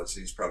psychologist.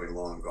 He's probably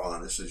long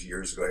gone. This was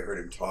years ago. I heard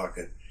him talk,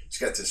 and he's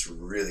got this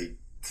really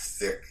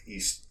thick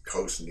East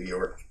Coast New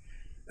York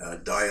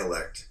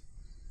dialect.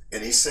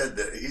 And he said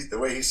that the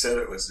way he said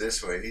it was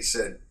this way. He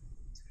said,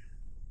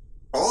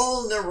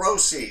 all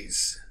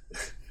neuroses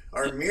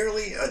are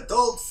merely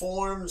adult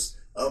forms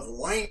of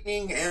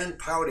whining and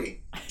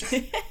pouting.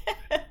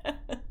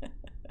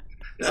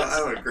 Now, I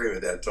don't agree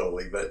with that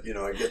totally, but,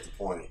 I get the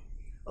point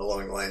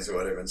along the lines of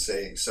what I've been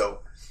saying. So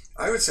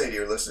I would say to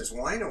your listeners,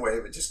 whine away,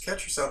 but just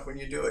catch yourself when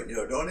you do it.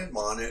 Don't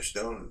admonish,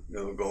 don't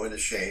go into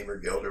shame or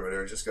guilt or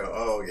whatever. Just go,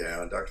 oh,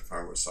 yeah, Dr.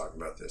 Farmer was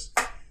talking about this.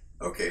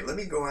 Okay, let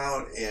me go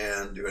out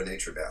and do a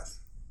nature bath.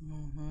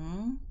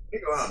 Mm-hmm.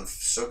 Let me go out and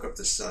soak up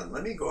the sun.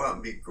 Let me go out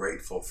and be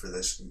grateful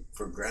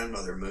for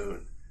Grandmother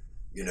Moon,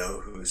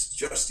 who's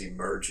just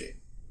emerging,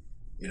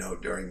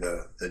 during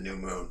the new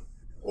moon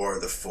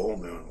or the full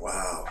moon.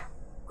 Wow.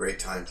 Great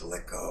time to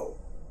let go.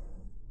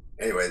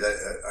 Anyway,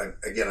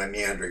 I'm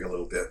meandering a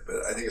little bit,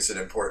 but I think it's an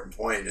important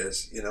point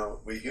is,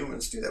 we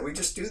humans do that. We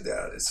just do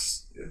that.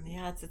 It's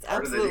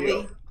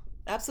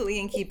absolutely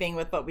in keeping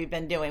with what we've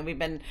been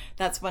doing.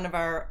 That's one of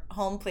our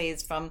home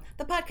plays from,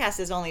 the podcast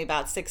is only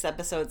about 6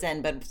 episodes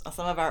in, but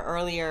some of our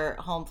earlier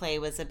home play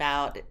was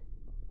about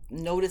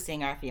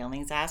noticing our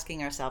feelings,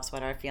 asking ourselves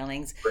what our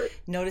feelings,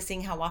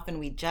 noticing how often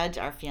we judge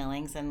our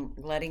feelings and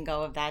letting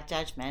go of that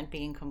judgment,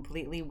 being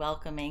completely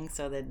welcoming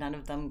so that none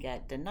of them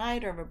get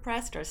denied or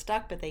repressed or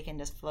stuck, but they can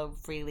just flow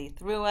freely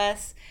through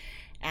us.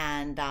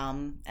 And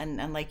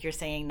like you're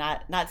saying,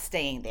 not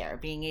staying there,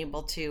 being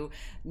able to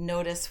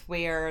notice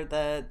where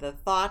the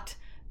thought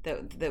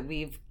that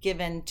we've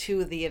given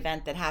to the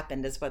event that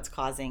happened is what's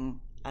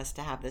causing us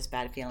to have this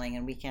bad feeling,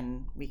 and we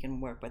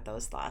can work with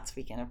those thoughts.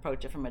 We can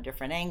approach it from a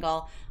different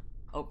angle.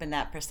 open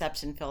that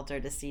perception filter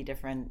to see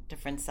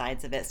different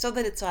sides of it, so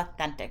that it's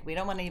authentic. We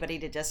don't want anybody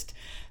to just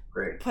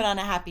Great. put on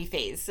a happy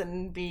face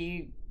and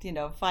be,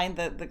 find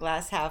the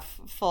glass half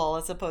full,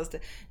 as opposed to,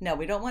 no,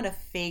 we don't want to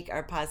fake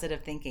our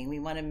positive thinking. We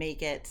want to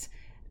make it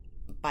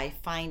by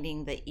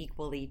finding the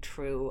equally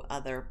true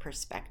other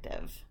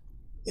perspective.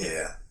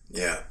 Yeah,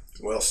 yeah.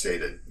 Well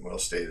stated. Well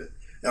stated.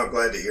 Now, I'm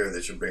glad to hear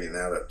that you're bringing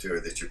that up too, or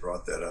that you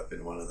brought that up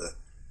in one of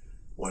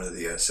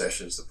the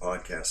sessions, the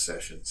podcast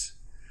sessions.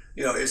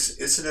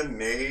 It's an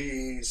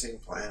amazing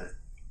planet.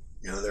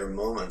 There are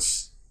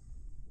moments,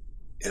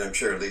 and I'm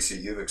sure, Lisa,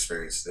 you've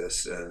experienced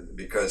this,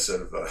 because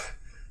of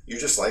you're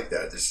just like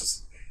that. This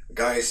is,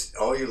 guys,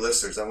 all you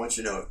listeners, I want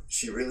you to know,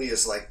 she really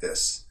is like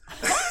this.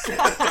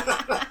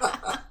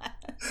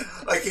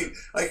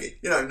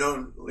 I've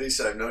known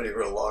Lisa, I've known you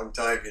for a long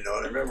time, and I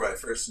remember when I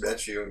first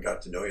met you and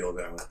got to know you a little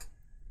bit, I went,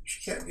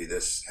 she can't be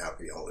this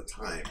happy all the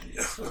time,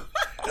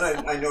 And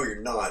I know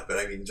you're not, but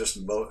I mean, just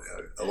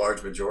a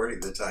large majority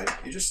of the time,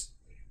 you just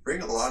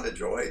bring a lot of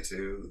joy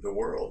to the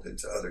world and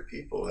to other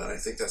people, and I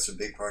think that's a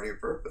big part of your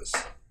purpose.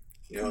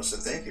 So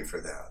thank you for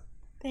that.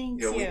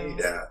 Thank you. We need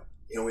that.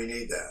 We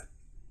need that.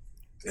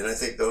 And I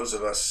think those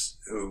of us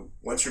who,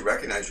 once you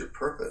recognize your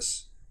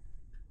purpose,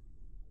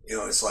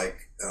 it's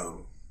like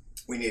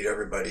we need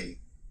everybody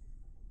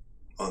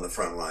on the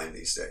front line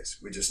these days.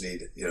 We just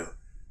need it,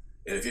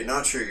 And if you're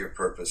not sure your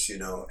purpose,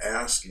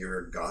 ask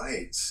your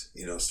guides,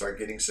 start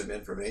getting some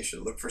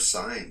information, look for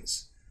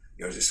signs,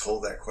 just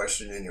hold that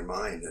question in your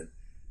mind, and,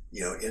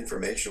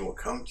 information will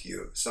come to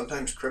you,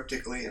 sometimes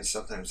cryptically and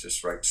sometimes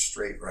just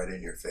straight right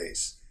in your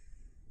face.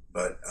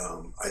 But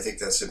I think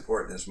that's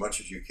important as much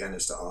as you can,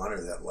 is to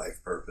honor that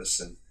life purpose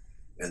and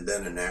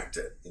then enact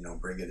it,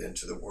 bring it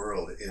into the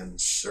world in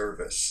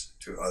service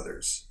to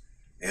others.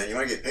 And you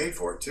might get paid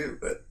for it too,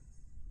 but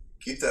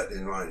keep that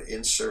in mind,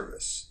 in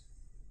service.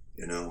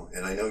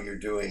 And I know you're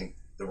doing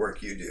the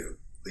work you do,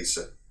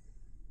 Lisa,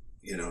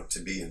 to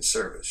be in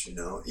service,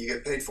 you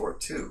get paid for it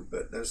too,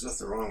 but there's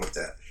nothing wrong with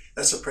that.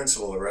 That's a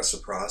principle of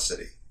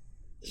reciprocity.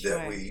 Sure.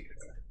 That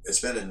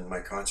it's been in my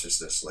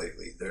consciousness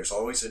lately. There's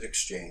always an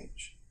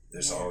exchange.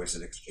 Always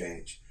an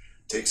exchange.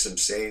 Take some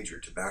sage or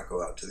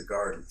tobacco out to the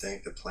garden,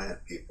 thank the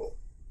plant people,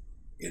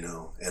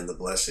 and the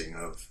blessing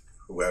of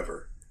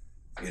whoever,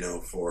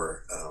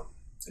 for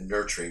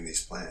nurturing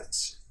these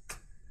plants.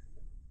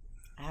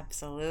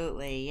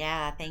 Absolutely.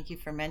 Yeah. Thank you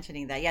for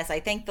mentioning that. Yes, I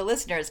thank the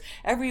listeners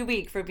every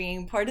week for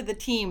being part of the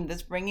team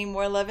that's bringing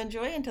more love and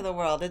joy into the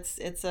world.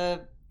 It's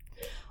a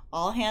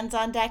all hands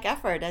on deck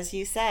effort. As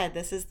you said,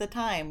 this is the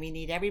time. We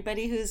need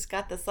everybody who's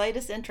got the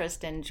slightest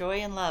interest in joy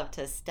and love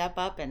to step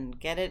up and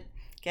get it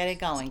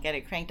going, get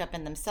it cranked up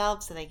in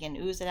themselves so they can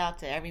ooze it out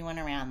to everyone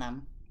around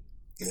them.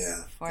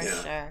 Yeah. For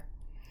sure.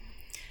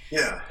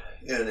 Yeah.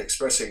 And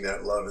expressing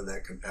that love and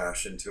that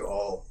compassion to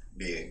all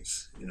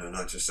beings,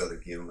 not just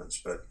other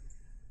humans, but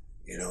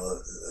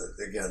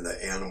again, the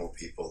animal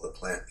people, the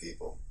plant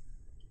people.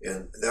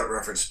 And that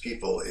reference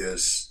people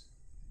is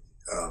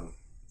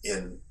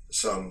in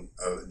some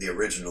of the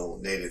original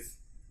native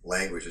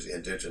languages,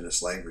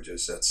 indigenous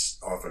languages, that's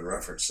often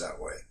referenced that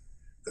way.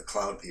 The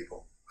cloud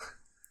people,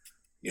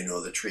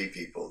 the tree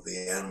people,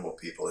 the animal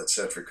people,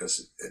 etc.,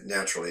 because it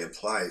naturally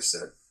implies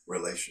that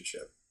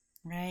relationship.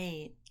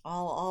 Right.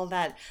 All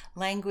that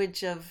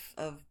language of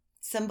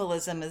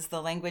symbolism is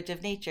the language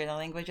of nature, the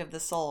language of the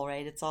soul,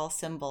 right? It's all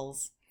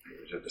symbols.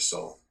 Language of the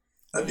soul.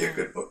 That'd be a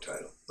good book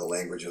title, The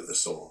Language of the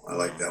Soul. I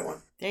like that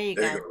one. There you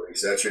go.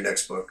 Lisa. That's your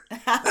next book.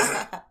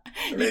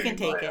 You can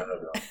take it. I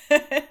don't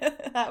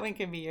know. That one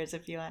can be yours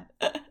if you want.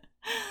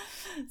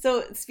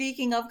 So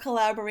speaking of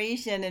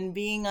collaboration and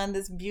being on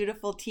this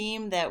beautiful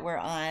team that we're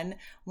on,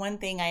 one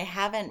thing I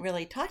haven't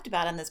really talked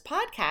about on this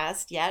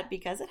podcast yet,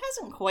 because it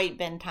hasn't quite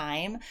been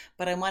time,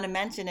 but I want to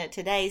mention it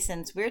today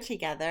since we're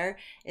together,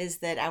 is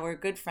that our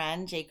good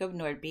friend, Jacob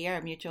Nordby,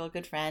 our mutual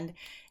good friend,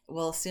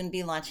 will soon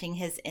be launching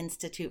his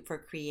Institute for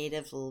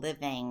Creative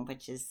Living,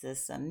 which is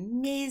this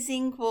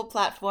amazing, cool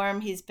platform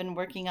he's been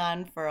working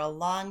on for a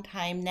long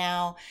time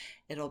now.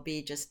 It'll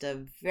be just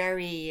a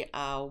very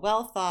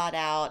well thought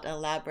out,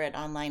 elaborate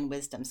online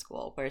wisdom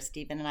school where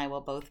Stephen and I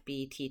will both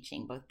be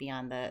teaching, both be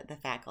on the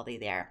faculty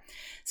there.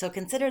 So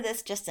consider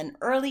this just an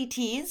early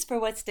tease for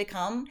what's to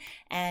come,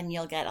 and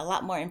you'll get a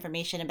lot more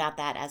information about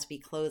that as we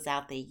close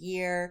out the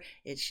year.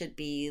 It should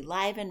be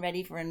live and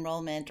ready for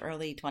enrollment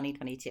early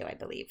 2022, I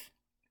believe.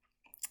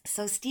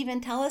 So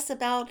Stephen, tell us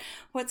about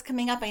what's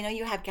coming up. I know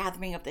you have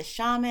Gathering of the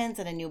Shamans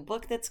and a new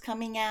book that's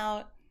coming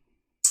out.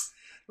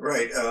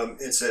 Right.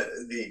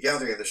 The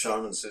Gathering of the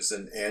Shamans is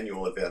an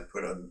annual event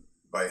put on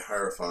by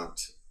Hierophant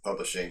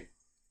Publishing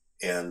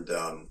and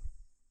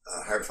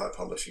Hierophant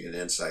Publishing and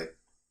Insight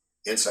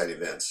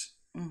Events.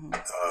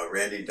 Mm-hmm.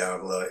 Randy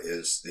Davila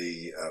is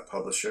the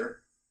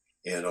publisher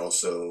and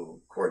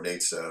also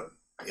coordinates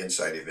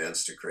Insight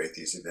Events to create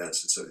these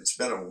events. And so it's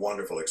been a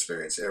wonderful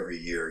experience every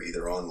year,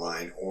 either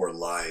online or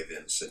live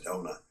in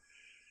Sedona.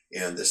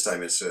 And this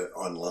time it's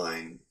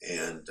online,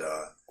 and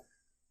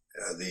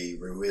the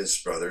Ruiz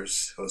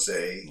brothers,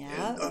 Jose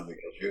and Don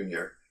Miguel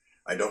Jr.,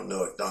 I don't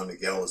know if Don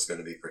Miguel is going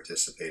to be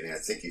participating. I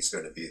think he's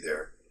going to be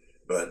there,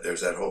 but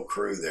there's that whole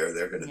crew there.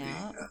 They're going to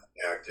Yeah. be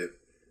active.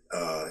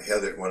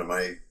 Heather, one of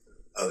my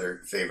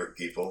other favorite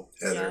people,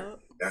 Heather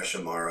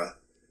Ashamara,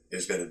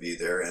 is going to be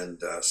there,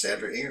 and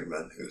Sandra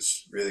Ingerman,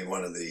 who's really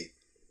one of the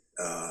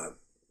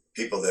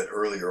people that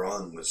earlier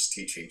on was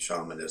teaching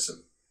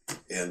shamanism,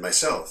 and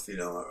myself.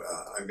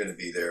 I'm going to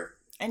be there.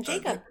 And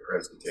Doing Jacob. the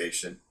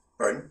presentation.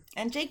 Pardon?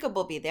 And Jacob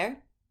will be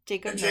there.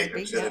 Jacob And Norby,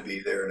 Jacob's going to be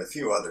there, and a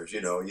few others.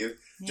 You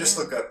just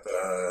Yeah. look up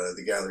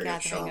the Gathering of Gathering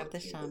of Shamans the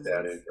with Shamans.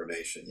 that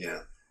information.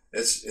 Yeah,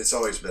 it's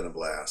always been a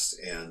blast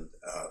and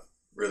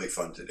really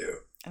fun to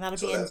do. And that'll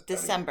So be in that's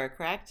coming. December,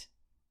 correct?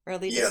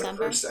 Early Yeah,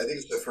 December? I think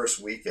it's the first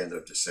weekend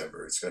of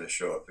December. It's going to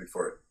show up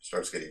before it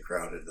starts getting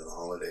crowded in the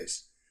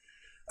holidays.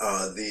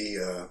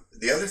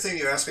 The other thing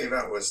you asked me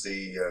about was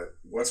the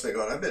what's been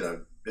going on. I've been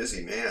a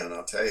busy man,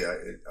 I'll tell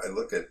you. I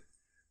look at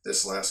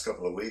this last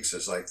couple of weeks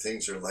as like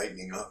things are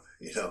lightening up,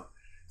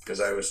 because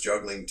I was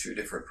juggling two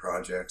different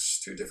projects,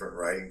 two different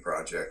writing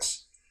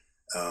projects.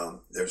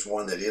 There's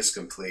one that is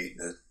complete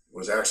and it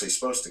was actually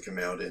supposed to come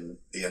out in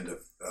the end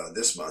of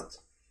this month,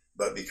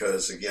 but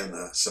because again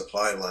the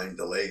supply line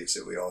delays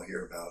that we all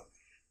hear about,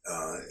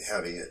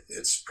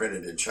 it's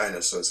printed in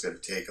China, so it's going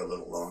to take a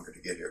little longer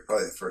to get here,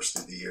 probably the first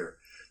of the year.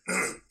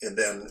 And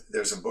then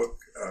there's a book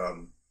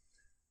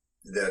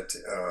that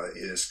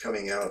is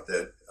coming out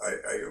that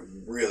I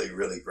really,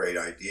 really great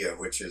idea,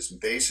 which is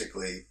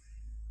basically,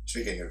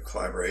 speaking of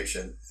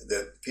collaboration,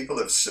 that people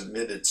have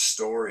submitted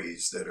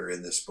stories that are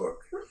in this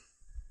book.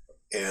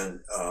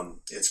 And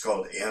it's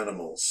called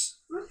Animals,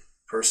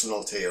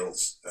 Personal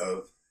Tales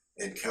of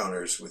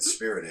Encounters with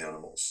Spirit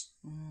Animals.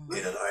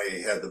 And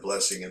I had the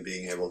blessing of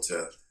being able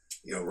to,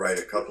 write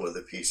a couple of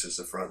the pieces,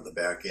 the front and the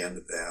back end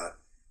of that,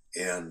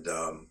 and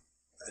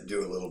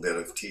do a little bit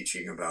of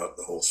teaching about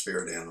the whole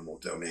spirit animal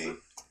domain.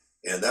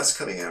 And that's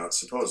coming out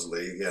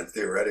supposedly, again,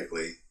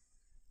 theoretically,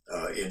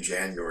 in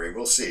January.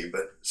 We'll see,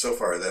 but so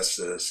far that's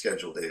the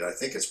scheduled date. I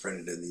think it's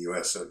printed in the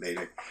U.S., so it may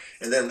be.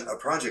 And then a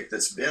project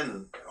that's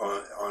been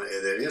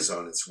that is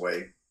on its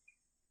way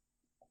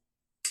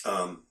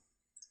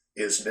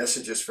is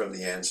Messages from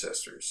the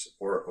Ancestors,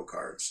 Oracle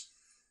cards.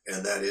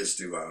 And that is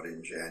due out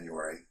in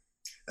January.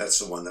 That's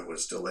the one that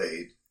was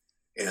delayed.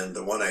 And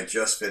the one I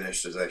just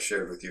finished, as I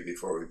shared with you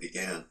before we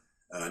began,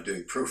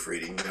 doing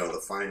proofreading,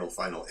 the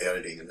final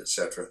editing and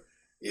etc.,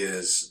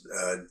 is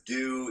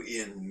due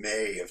in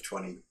May of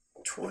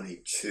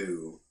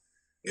 2022.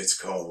 It's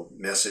called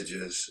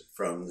Messages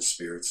from the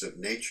Spirits of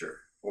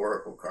Nature,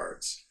 Oracle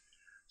cards.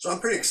 So I'm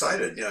pretty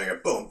excited. I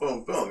got boom,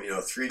 boom, boom,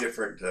 3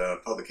 different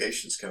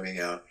publications coming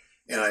out.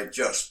 And I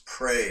just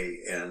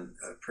pray and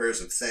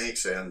prayers of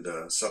thanks and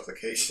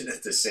supplication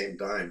at the same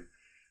time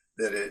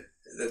that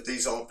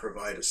these all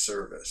provide a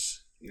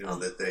service,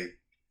 that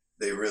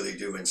they really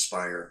do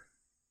inspire,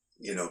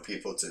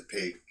 people to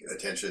pay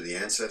attention to the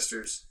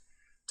ancestors,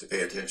 to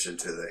pay attention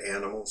to the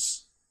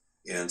animals,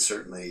 and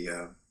certainly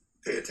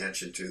pay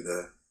attention to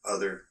the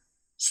other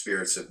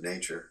spirits of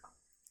nature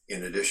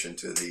in addition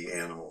to the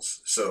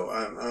animals. So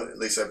at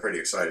least I'm pretty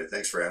excited.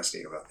 Thanks for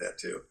asking about that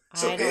too.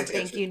 So I don't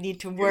think you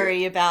need to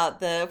worry about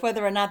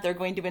whether or not they're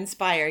going to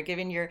inspire,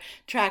 given your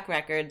track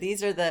record.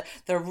 These are the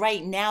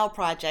right now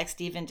projects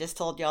Stephen just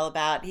told you all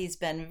about. He's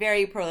been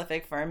very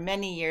prolific for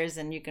many years,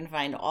 and you can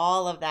find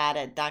all of that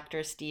at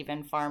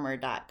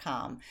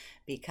drstephenfarmer.com,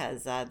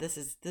 because this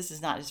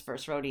is not his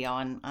first rodeo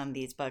on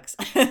these books.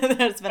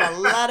 There's been a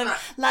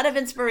lot of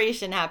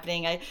inspiration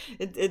happening.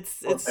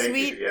 It's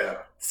sweet.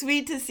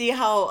 Sweet to see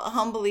how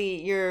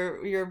humbly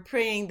you're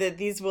praying that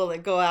these will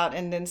go out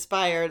and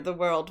inspire the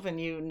world, when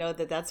you know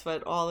that that's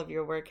what all of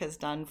your work has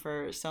done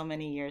for so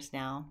many years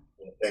now.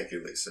 Well, thank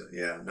you, Lisa.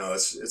 Yeah, no,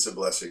 it's a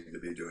blessing to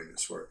be doing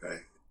this work.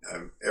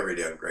 I'm every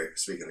day I'm great.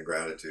 Speaking of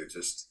gratitude,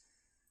 just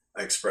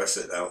I express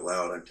it out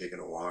loud. I'm taking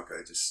a walk.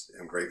 I just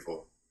am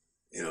grateful.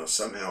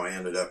 Somehow I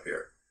ended up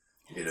here.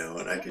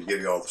 And I could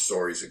give you all the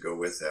stories that go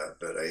with that,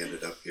 but I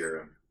ended up here,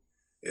 and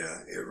yeah,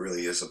 it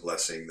really is a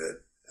blessing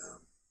that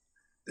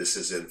this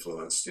has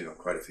influenced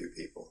quite a few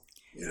people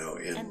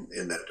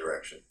in that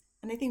direction.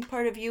 And I think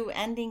part of you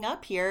ending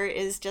up here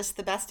is just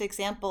the best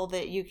example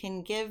that you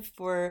can give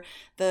for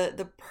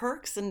the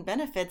perks and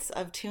benefits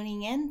of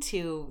tuning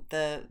into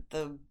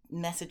the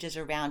messages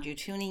around you,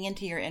 tuning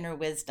into your inner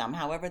wisdom,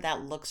 however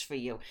that looks for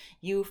you.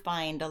 You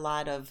find a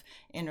lot of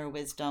inner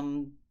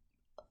wisdom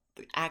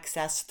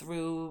access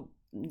through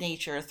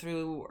nature,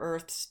 through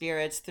earth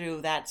spirits,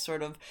 through that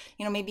sort of,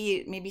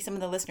 maybe some of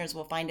the listeners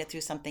will find it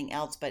through something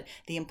else, but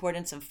the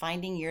importance of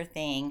finding your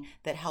thing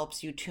that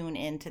helps you tune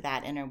into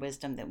that inner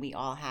wisdom that we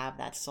all have,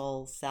 that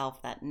soul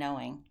self, that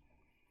knowing.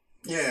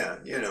 Yeah,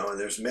 and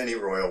there's many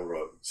royal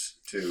roads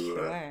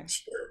to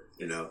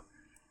spirit,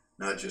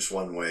 not just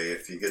one way.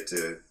 If you get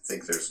to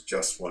think there's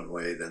just one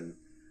way, then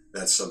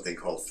that's something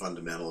called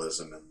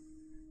fundamentalism. And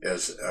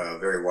as a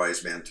very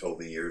wise man told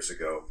me years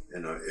ago,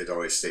 and it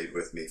always stayed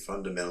with me,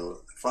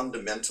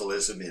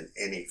 fundamentalism in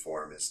any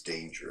form is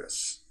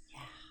dangerous.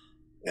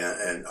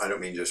 And I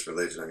don't mean just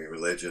religion. I mean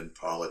religion,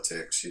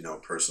 politics,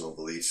 personal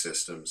belief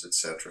systems,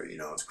 etc.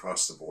 It's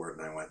across the board.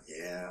 And I went,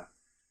 yeah,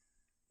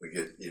 we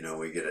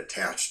get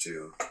attached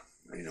to,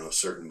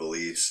 certain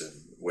beliefs and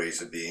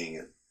ways of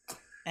being.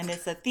 And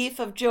it's a thief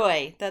of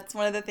joy. That's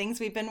one of the things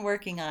we've been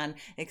working on,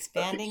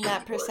 expanding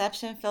that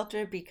perception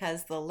filter,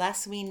 because the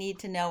less we need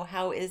to know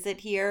how is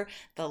it here,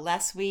 the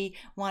less we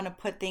want to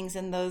put things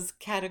in those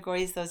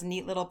categories, those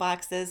neat little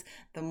boxes,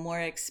 the more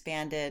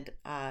expanded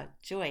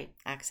joy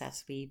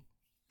access we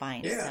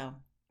find. Yeah. So,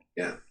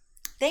 Yeah.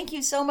 thank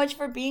you so much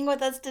for being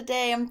with us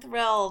today. I'm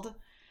thrilled.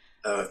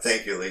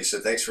 Thank you, Lisa.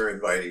 Thanks for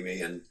inviting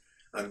me. And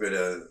I'm going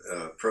to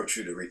approach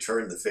you to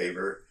return the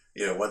favor,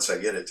 once I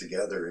get it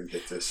together and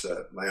get this,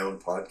 my own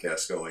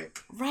podcast going.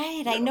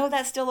 Right. I know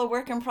that's still a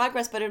work in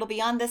progress, but it'll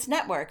be on this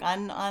network,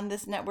 on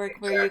this network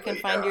where you can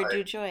find your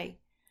Do Joy.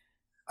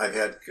 I've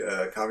had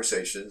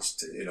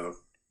conversations,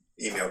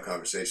 email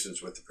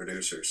conversations with the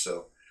producers.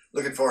 So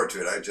looking forward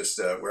to it. I just,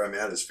 where I'm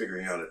at is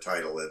figuring out a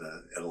title and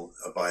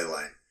a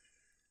byline.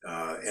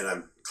 And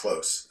I'm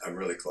close. I'm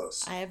really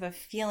close. I have a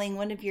feeling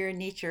one of your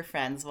nature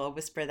friends will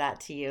whisper that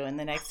to you in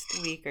the next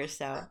week or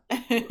so.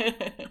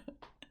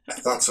 I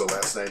thought so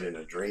last night in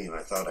a dream.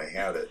 I thought I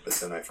had it, but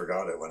then I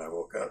forgot it when I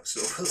woke up. So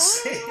we'll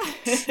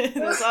see.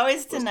 There's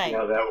always tonight.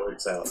 We'll see how that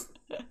works out.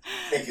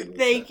 Thank you, Lisa.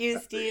 Thank you,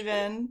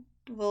 Stephen.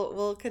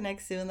 We'll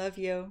connect soon. Love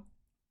you.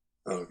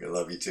 Okay,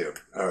 love you too.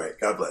 All right.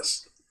 God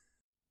bless.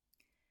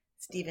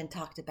 Stephen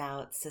talked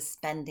about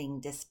suspending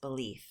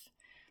disbelief,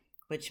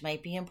 which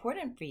might be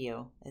important for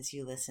you as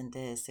you listen to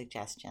his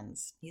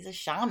suggestions. He's a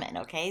shaman,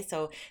 okay?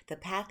 So the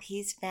path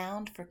he's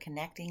found for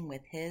connecting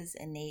with his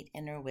innate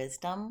inner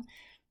wisdom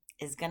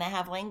is going to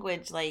have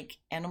language like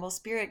animal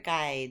spirit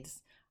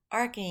guides,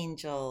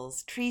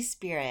 archangels, tree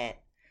spirit.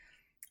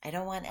 I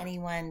don't want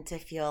anyone to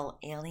feel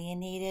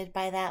alienated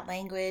by that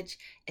language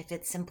if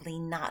it's simply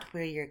not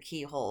where your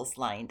keyhole's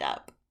lined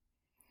up.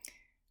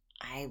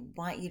 I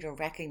want you to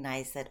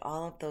recognize that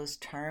all of those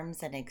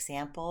terms and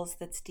examples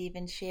that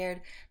Stephen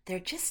shared, they're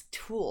just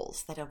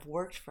tools that have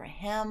worked for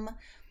him,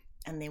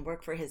 and they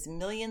work for his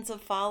millions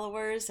of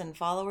followers and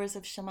followers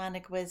of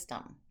shamanic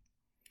wisdom.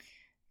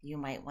 You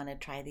might want to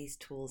try these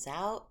tools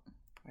out,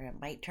 or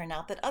it might turn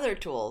out that other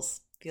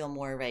tools feel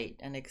more right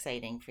and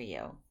exciting for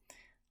you.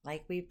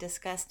 Like we've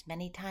discussed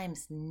many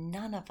times,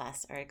 none of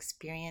us are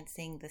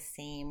experiencing the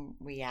same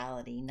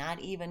reality,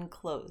 not even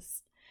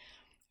close.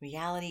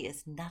 Reality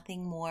is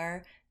nothing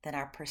more than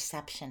our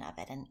perception of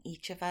it, and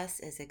each of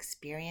us is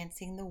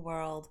experiencing the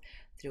world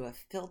through a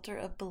filter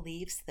of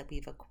beliefs that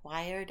we've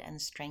acquired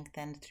and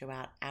strengthened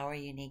throughout our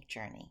unique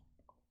journey.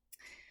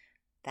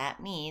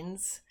 That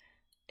means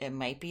it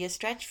might be a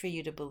stretch for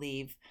you to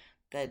believe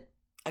that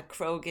a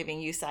crow giving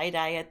you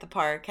side-eye at the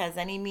park has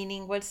any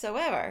meaning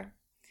whatsoever.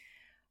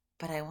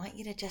 But I want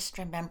you to just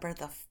remember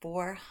the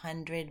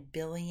 400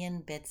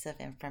 billion bits of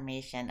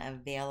information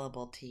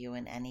available to you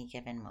in any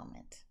given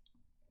moment.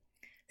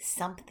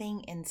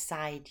 Something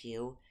inside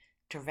you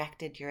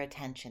directed your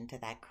attention to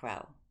that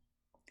crow.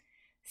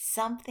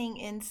 Something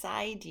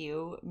inside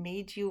you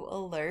made you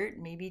alert,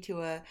 maybe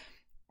to a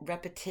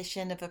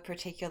repetition of a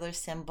particular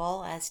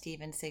symbol, as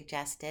Stephen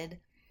suggested.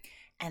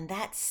 And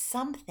that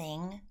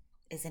something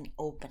is an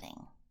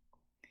opening.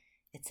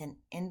 It's an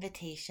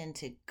invitation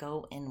to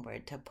go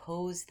inward, to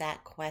pose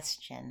that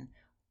question,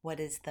 what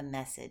is the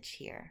message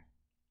here?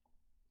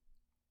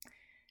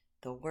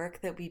 The work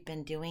that we've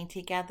been doing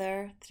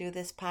together through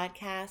this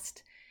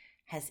podcast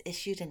has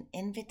issued an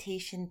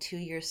invitation to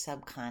your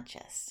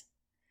subconscious.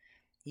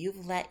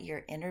 You've let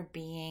your inner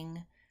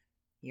being,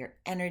 your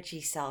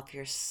energy self,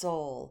 your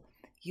soul,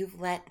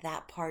 you've let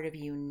that part of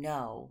you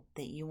know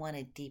that you want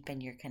to deepen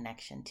your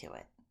connection to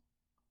it.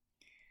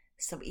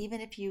 So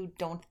even if you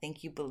don't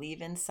think you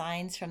believe in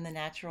signs from the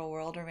natural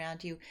world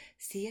around you,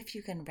 see if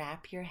you can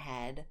wrap your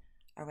head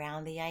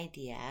around the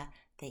idea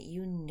that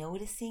you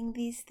noticing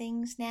these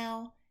things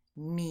now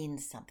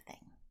means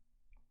something.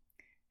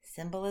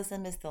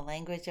 Symbolism is the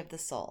language of the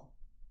soul,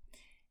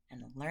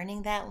 and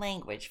learning that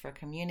language for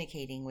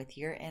communicating with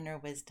your inner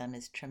wisdom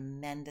is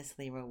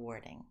tremendously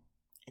rewarding.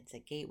 It's a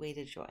gateway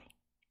to joy.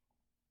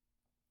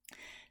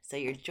 So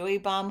your Joy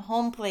Bomb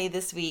home play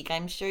this week,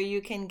 I'm sure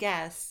you can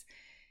guess,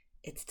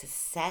 it's to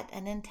set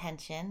an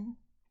intention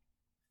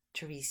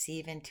to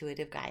receive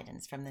intuitive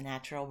guidance from the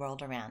natural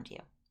world around you.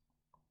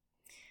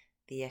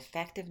 The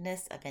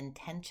effectiveness of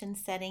intention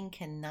setting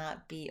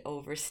cannot be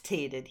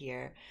overstated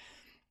here.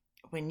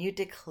 When you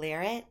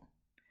declare it,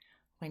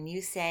 when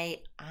you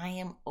say, I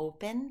am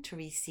open to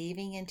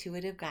receiving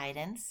intuitive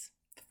guidance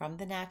from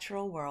the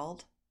natural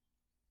world,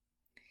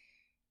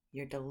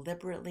 you're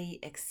deliberately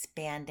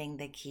expanding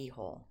the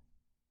keyhole.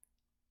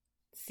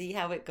 See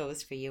how it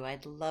goes for you.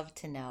 I'd love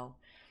to know.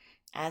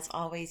 As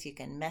always, you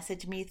can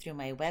message me through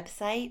my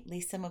website,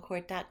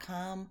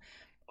 lisamccourt.com,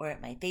 or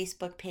at my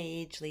Facebook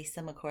page, Lisa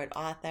McCourt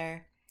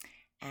Author.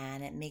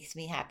 And it makes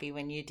me happy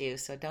when you do,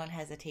 so don't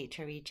hesitate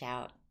to reach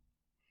out.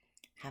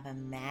 Have a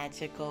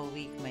magical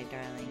week, my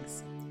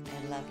darlings.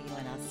 I love you,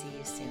 and I'll see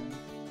you soon.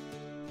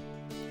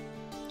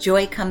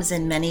 Joy comes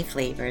in many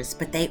flavors,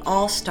 but they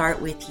all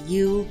start with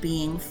you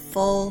being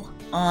full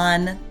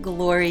on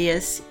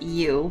glorious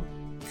you.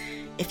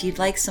 If you'd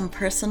like some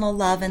personal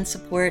love and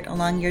support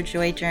along your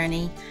joy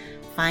journey,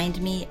 find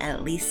me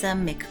at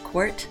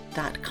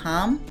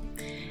lisamccourt.com.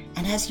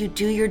 And as you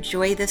do your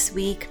joy this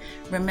week,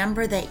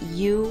 remember that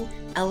you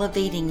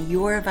elevating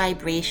your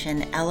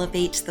vibration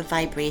elevates the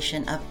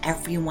vibration of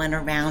everyone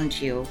around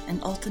you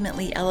and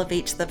ultimately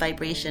elevates the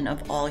vibration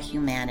of all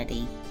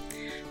humanity.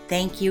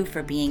 Thank you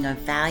for being a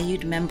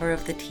valued member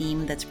of the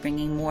team that's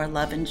bringing more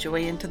love and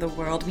joy into the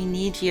world. We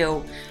need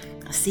you.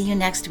 I'll see you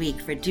next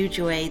week for Do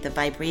Joy, the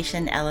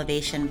Vibration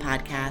Elevation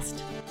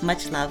Podcast.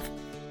 Much love.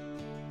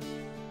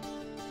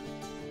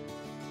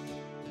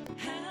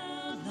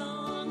 How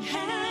long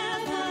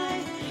have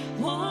I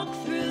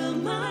walked through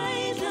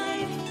my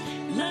life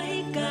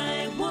like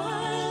I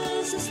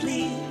was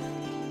asleep?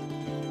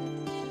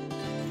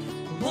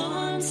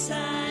 Once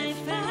I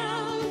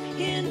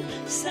found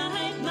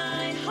inside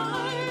my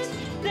heart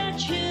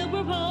that you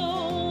were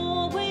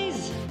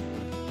always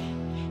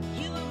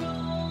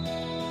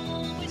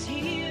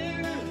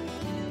here.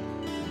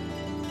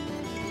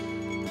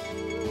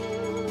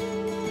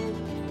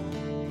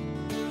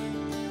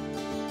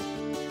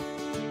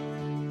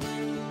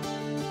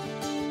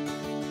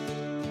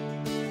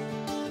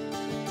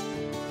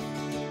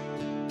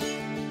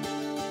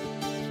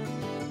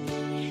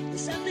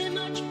 Something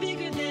much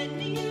bigger than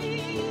me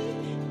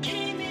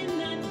came in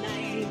that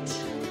night,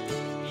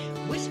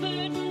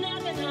 whispered, now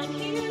that I'm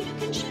here, you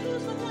can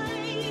choose the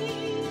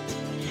light.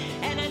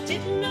 And I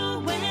didn't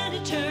know where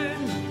to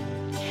turn,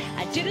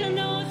 I didn't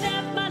know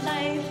that my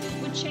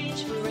life would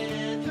change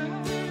forever,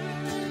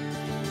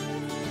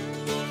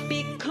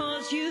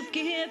 because you've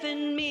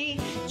given me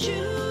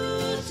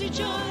juicy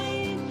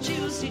joy,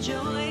 juicy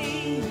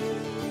joy,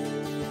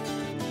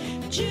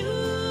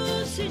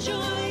 juicy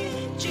joy,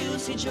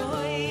 juicy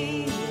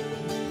joy,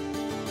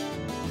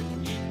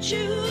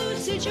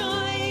 juicy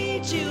joy,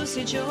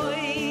 juicy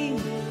joy,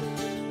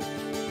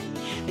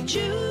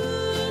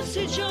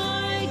 juicy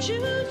joy,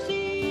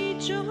 juicy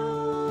joy.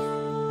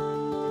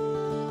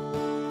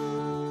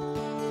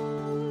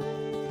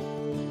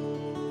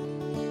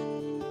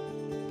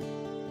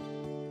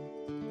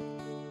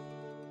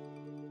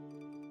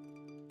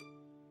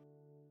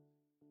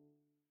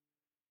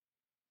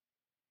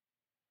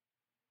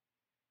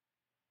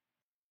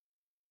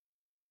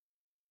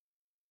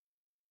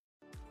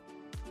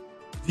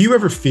 Do you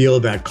ever feel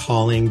that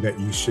calling that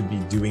you should be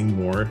doing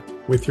more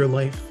with your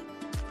life?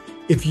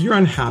 If you're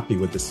unhappy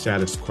with the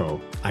status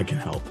quo, I can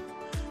help.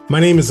 My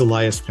name is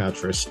Elias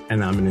Patras,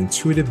 and I'm an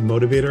intuitive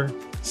motivator,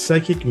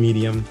 psychic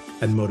medium,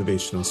 and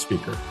motivational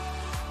speaker.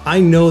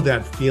 I know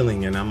that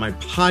feeling, and on my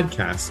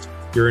podcast,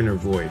 Your Inner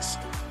Voice,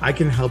 I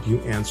can help you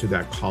answer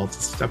that call to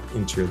step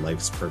into your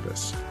life's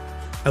purpose.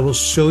 I will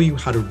show you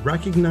how to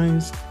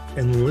recognize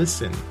and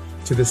listen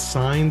to the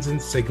signs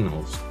and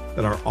signals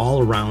that are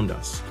all around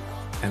us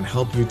and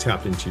help you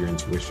tap into your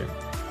intuition.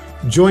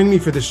 Join me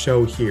for the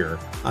show here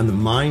on the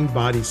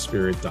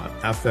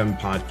mindbodyspirit.fm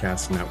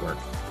podcast network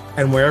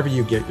and wherever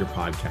you get your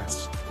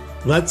podcasts.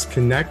 Let's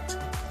connect,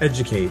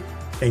 educate,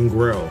 and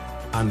grow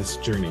on this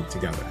journey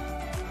together.